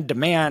understand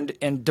demand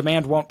and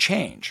demand won't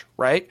change,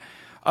 right?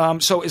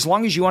 So as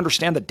long as you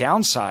understand the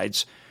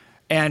downsides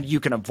and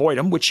you can avoid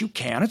them, which you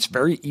can, it's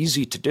very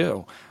easy to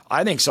do.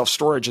 I think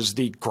self-storage is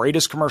the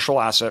greatest commercial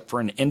asset for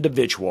an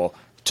individual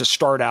to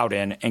start out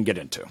in and get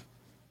into.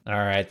 All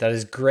right. That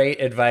is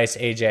great advice,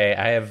 AJ.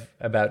 I have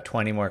about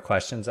 20 more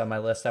questions on my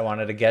list I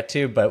wanted to get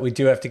to, but we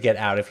do have to get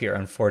out of here,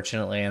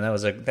 unfortunately. And that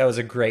was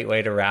a great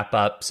way to wrap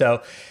up.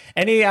 So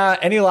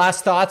any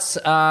last thoughts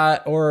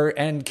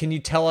and can you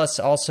tell us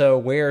also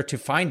where to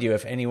find you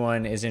if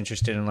anyone is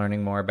interested in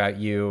learning more about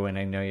you? And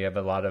I know you have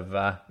a lot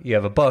of, you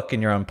have a book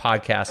and your own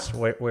podcast.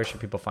 Where should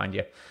people find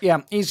you?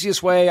 Yeah.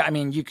 Easiest way.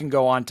 You can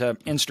go on to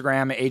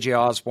Instagram, AJ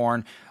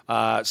Osborne.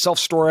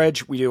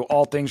 Self-storage, we do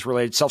all things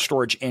related,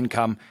 self-storage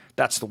income.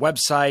 That's the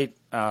website,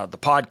 the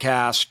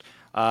podcast.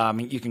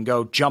 You can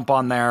go jump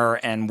on there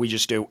and we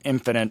just do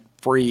infinite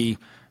free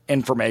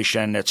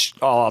information. It's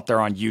all out there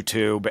on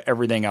YouTube,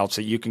 everything else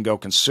that you can go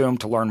consume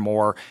to learn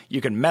more.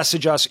 You can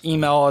message us,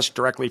 email us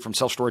directly from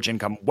Self-Storage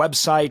Income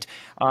website,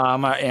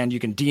 and you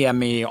can DM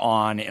me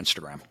on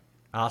Instagram.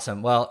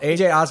 Awesome. Well,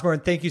 AJ Osborne,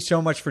 thank you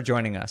so much for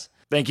joining us.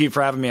 Thank you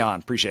for having me on.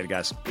 Appreciate it,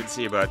 guys. Good to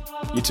see you, bud.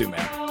 You too,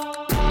 man.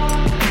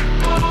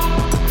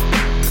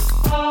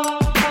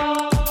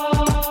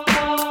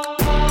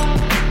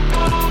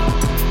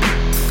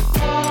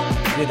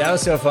 Dude, that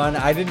was so fun.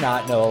 I did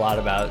not know a lot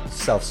about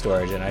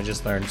self-storage, and I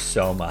just learned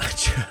so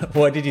much.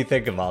 What did you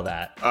think of all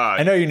that?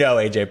 I know you know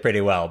AJ pretty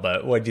well,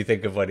 but what did you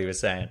think of what he was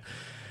saying?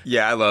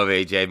 Yeah, I love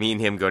AJ. Me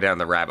and him go down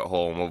the rabbit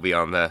hole, and we'll be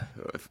on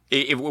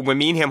when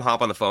me and him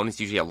hop on the phone, it's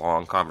usually a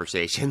long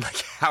conversation,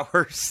 like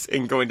hours,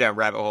 and going down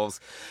rabbit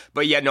holes.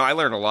 But yeah, no, I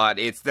learned a lot.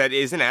 It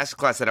is an asset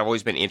class that I've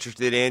always been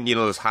interested in.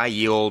 Those high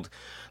yield,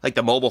 like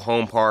the mobile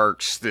home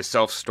parks, the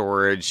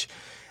self-storage,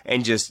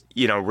 and just,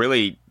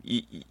 really,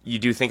 you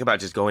do think about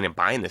just going and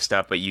buying this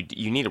stuff, but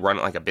you need to run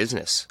it like a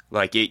business.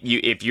 Like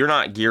if you're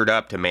not geared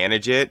up to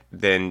manage it,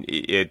 then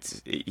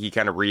he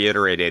kind of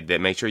reiterated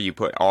that make sure you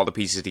put all the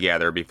pieces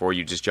together before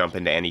you just jump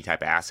into any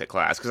type of asset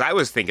class. Because I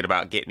was thinking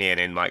about getting in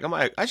and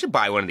I should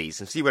buy one of these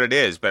and see what it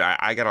is, but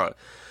I got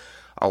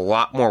a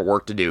lot more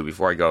work to do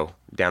before I go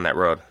down that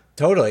road.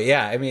 Totally.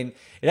 Yeah.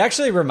 It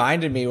actually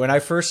reminded me when I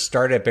first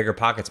started at Bigger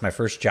Pockets, my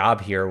first job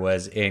here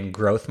was in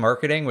growth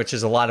marketing, which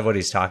is a lot of what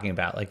he's talking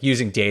about, like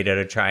using data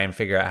to try and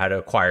figure out how to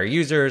acquire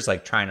users,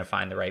 like trying to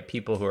find the right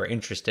people who are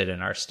interested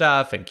in our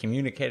stuff and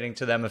communicating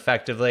to them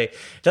effectively. It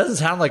doesn't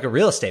sound like a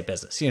real estate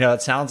business.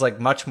 It sounds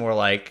like much more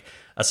like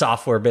a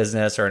software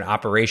business or an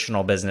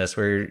operational business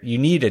where you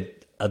need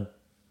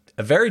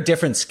a very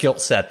different skill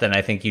set than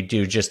I think you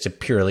do just to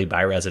purely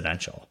buy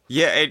residential.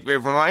 Yeah, it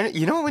reminds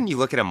when you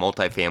look at a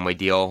multifamily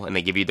deal and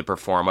they give you the pro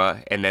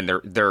forma and then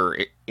their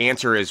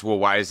answer is, well,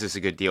 why is this a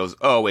good deal?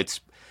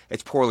 It's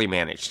poorly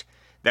managed.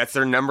 That's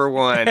their number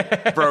one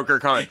broker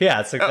comment.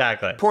 Yeah, it's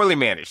exactly. Poorly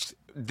managed.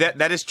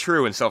 That is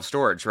true in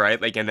self-storage,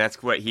 right? And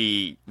that's what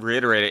he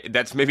reiterated.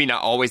 That's maybe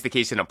not always the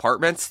case in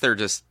apartments.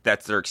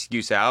 That's their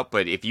excuse out.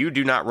 But if you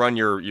do not run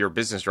your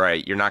business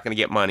right, you're not going to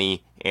get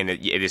money, and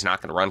it is not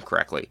going to run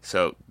correctly.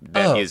 So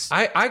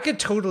I could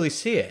totally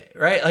see it,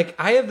 right? Like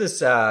I have this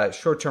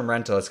short-term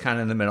rental. It's kind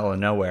of in the middle of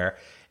nowhere,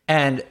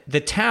 and the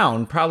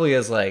town probably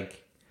has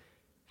like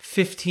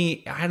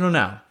 15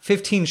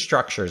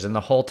 structures in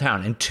the whole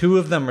town, and 2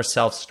 of them are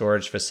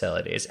self-storage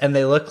facilities, and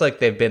they look like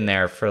they've been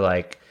there for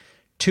like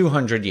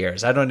 200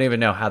 years. I don't even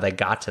know how they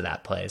got to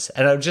that place.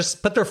 And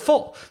but they're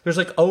full. There's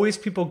like always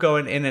people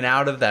going in and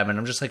out of them. And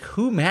I'm just like,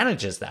 who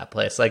manages that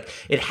place? Like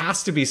it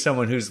has to be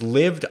someone who's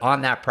lived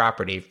on that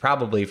property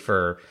probably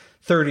for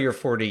 30 or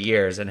 40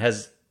 years and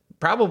has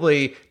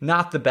probably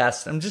not the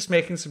best. I'm just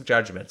making some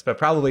judgments, but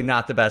probably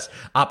not the best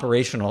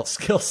operational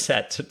skill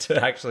set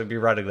to actually be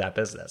running that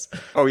business.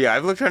 Oh yeah,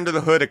 I've looked under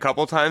the hood a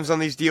couple times on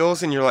these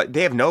deals, and you're like,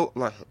 they have no.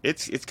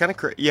 It's kind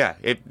of yeah.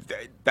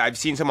 I've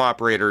seen some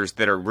operators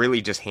that are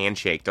really just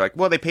handshake. They're like,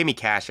 well, they pay me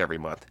cash every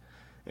month,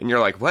 and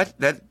you're like, what?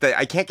 That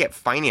I can't get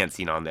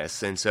financing on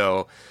this, and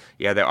so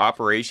yeah, the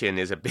operation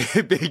is a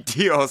big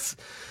deal.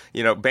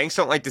 You know, banks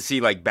don't like to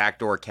see like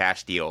backdoor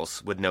cash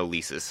deals with no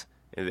leases.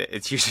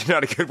 It's usually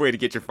not a good way to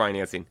get your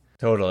financing.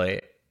 Totally.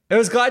 I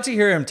was glad to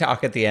hear him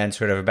talk at the end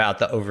sort of about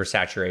the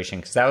oversaturation,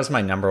 because that was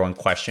my number one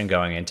question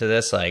going into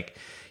this. Like,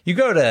 you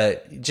go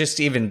to just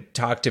even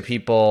talk to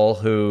people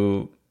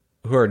who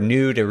are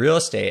new to real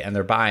estate and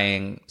they're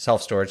buying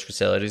self-storage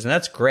facilities, and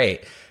that's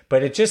great.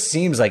 But it just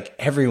seems like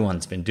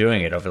everyone's been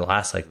doing it over the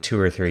last like 2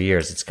 or 3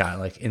 years. It's gotten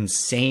like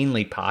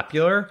insanely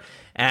popular.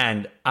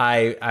 And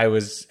I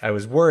was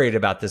worried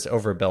about this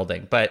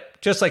overbuilding, but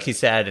just like he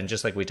said, and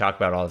just like we talk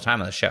about all the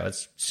time on the show,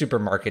 it's super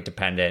market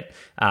dependent.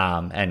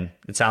 And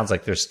it sounds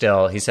like there's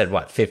still, he said,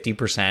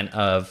 50%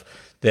 of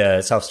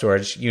the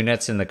self-storage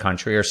units in the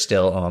country are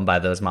still owned by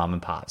those mom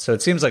and pops. So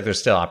it seems like there's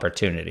still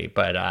opportunity,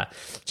 but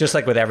just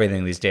like with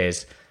everything these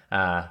days,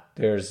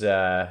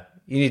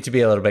 you need to be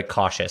a little bit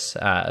cautious,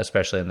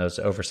 especially in those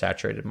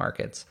oversaturated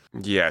markets.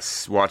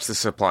 Yes, watch the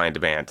supply and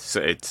demand.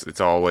 So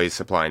it's always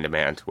supply and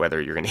demand,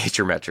 whether you're going to hit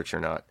your metrics or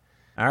not.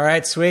 All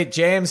right, sweet.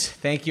 James,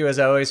 thank you as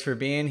always for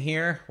being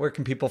here. Where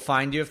can people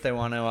find you if they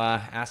want to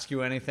ask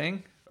you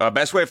anything?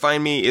 Best way to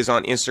find me is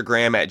on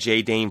Instagram at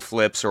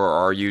JDaneFlips or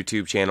our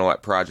YouTube channel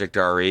at Project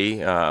RE.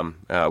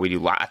 We do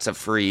lots of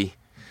free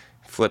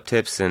flip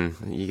tips, and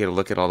you get to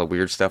look at all the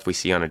weird stuff we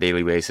see on a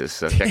daily basis.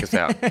 So check us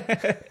out.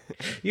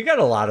 You got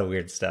a lot of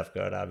weird stuff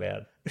going on,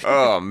 man.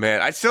 Oh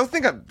man, I still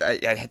think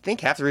I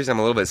think half the reason I'm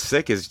a little bit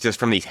sick is just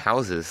from these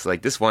houses.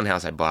 Like this one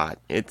house I bought,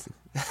 it's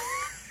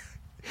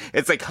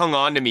like hung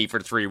on to me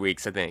for 3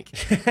 weeks, I think.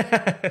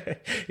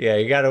 Yeah,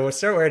 you got to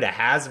start wearing a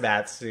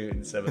hazmat suit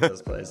in some of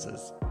those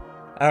places.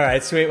 All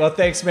right, sweet. Well,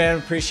 thanks, man.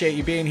 Appreciate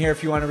you being here.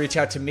 If you want to reach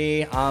out to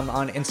me, I'm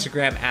on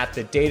Instagram at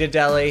The Data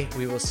Deli.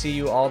 We will see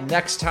you all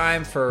next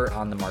time for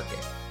On the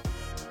Market.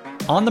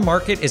 On the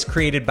Market is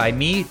created by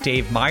me,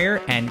 Dave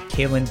Meyer, and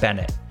Kaylin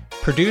Bennett.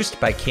 Produced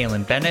by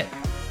Kaylin Bennett.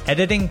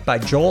 Editing by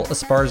Joel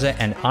Esparza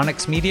and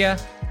Onyx Media.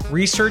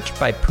 Research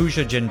by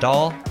Pooja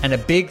Jindal. And a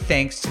big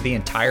thanks to the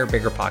entire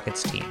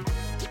BiggerPockets team.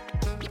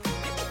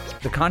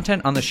 The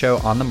content on the show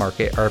On the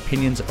Market are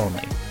opinions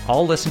only.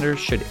 All listeners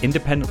should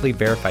independently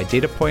verify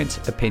data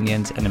points,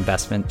 opinions, and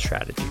investment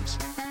strategies.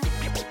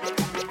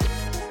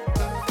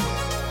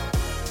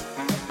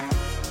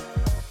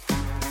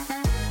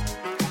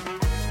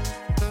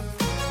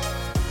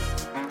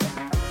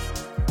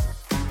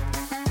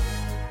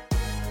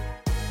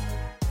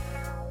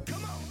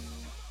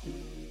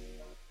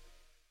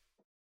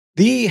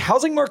 The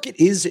housing market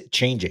is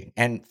changing,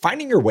 and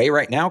finding your way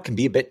right now can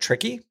be a bit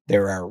tricky.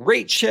 There are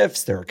rate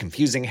shifts, there are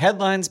confusing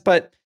headlines,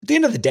 but at the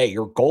end of the day,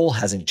 your goal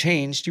hasn't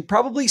changed. You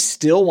probably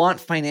still want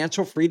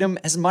financial freedom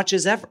as much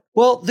as ever.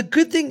 Well, the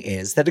good thing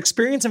is that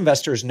experienced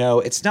investors know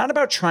it's not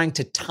about trying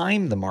to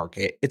time the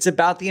market. It's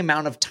about the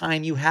amount of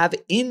time you have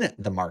in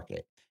the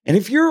market. And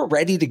if you're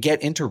ready to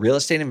get into real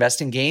estate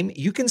investing game,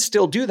 you can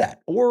still do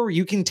that. Or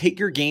you can take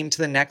your game to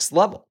the next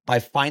level by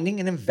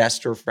finding an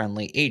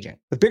investor-friendly agent.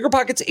 With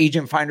BiggerPockets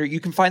Agent Finder, you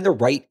can find the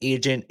right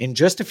agent in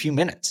just a few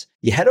minutes.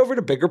 You head over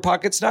to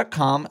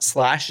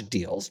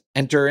biggerpockets.com/deals,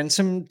 enter in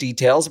some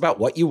details about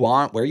what you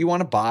want, where you want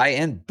to buy,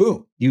 and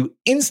boom, you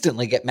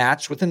instantly get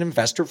matched with an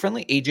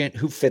investor-friendly agent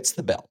who fits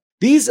the bill.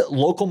 These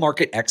local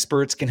market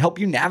experts can help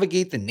you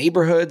navigate the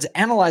neighborhoods,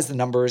 analyze the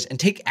numbers, and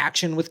take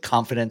action with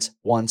confidence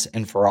once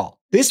and for all.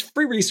 This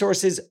free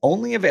resource is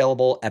only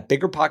available at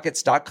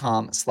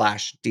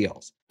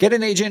biggerpockets.com/deals. Get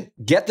an agent,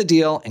 get the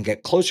deal, and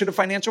get closer to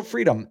financial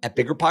freedom at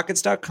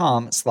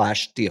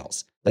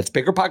biggerpockets.com/deals. That's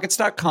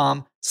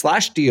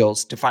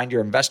biggerpockets.com/deals to find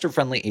your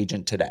investor-friendly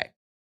agent today.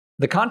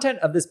 The content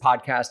of this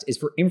podcast is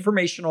for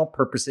informational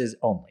purposes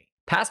only.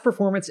 Past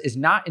performance is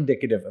not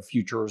indicative of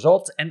future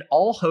results, and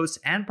all hosts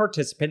and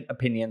participant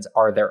opinions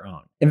are their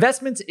own.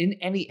 Investments in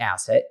any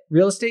asset,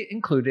 real estate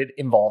included,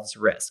 involves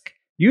risk.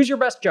 Use your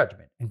best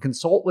judgment and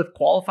consult with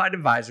qualified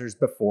advisors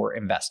before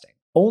investing.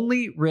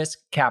 Only risk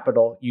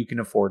capital you can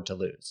afford to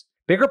lose.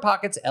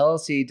 BiggerPockets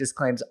LLC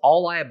disclaims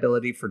all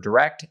liability for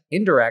direct,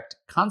 indirect,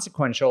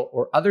 consequential,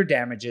 or other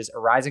damages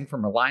arising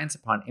from reliance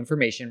upon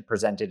information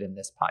presented in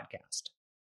this podcast.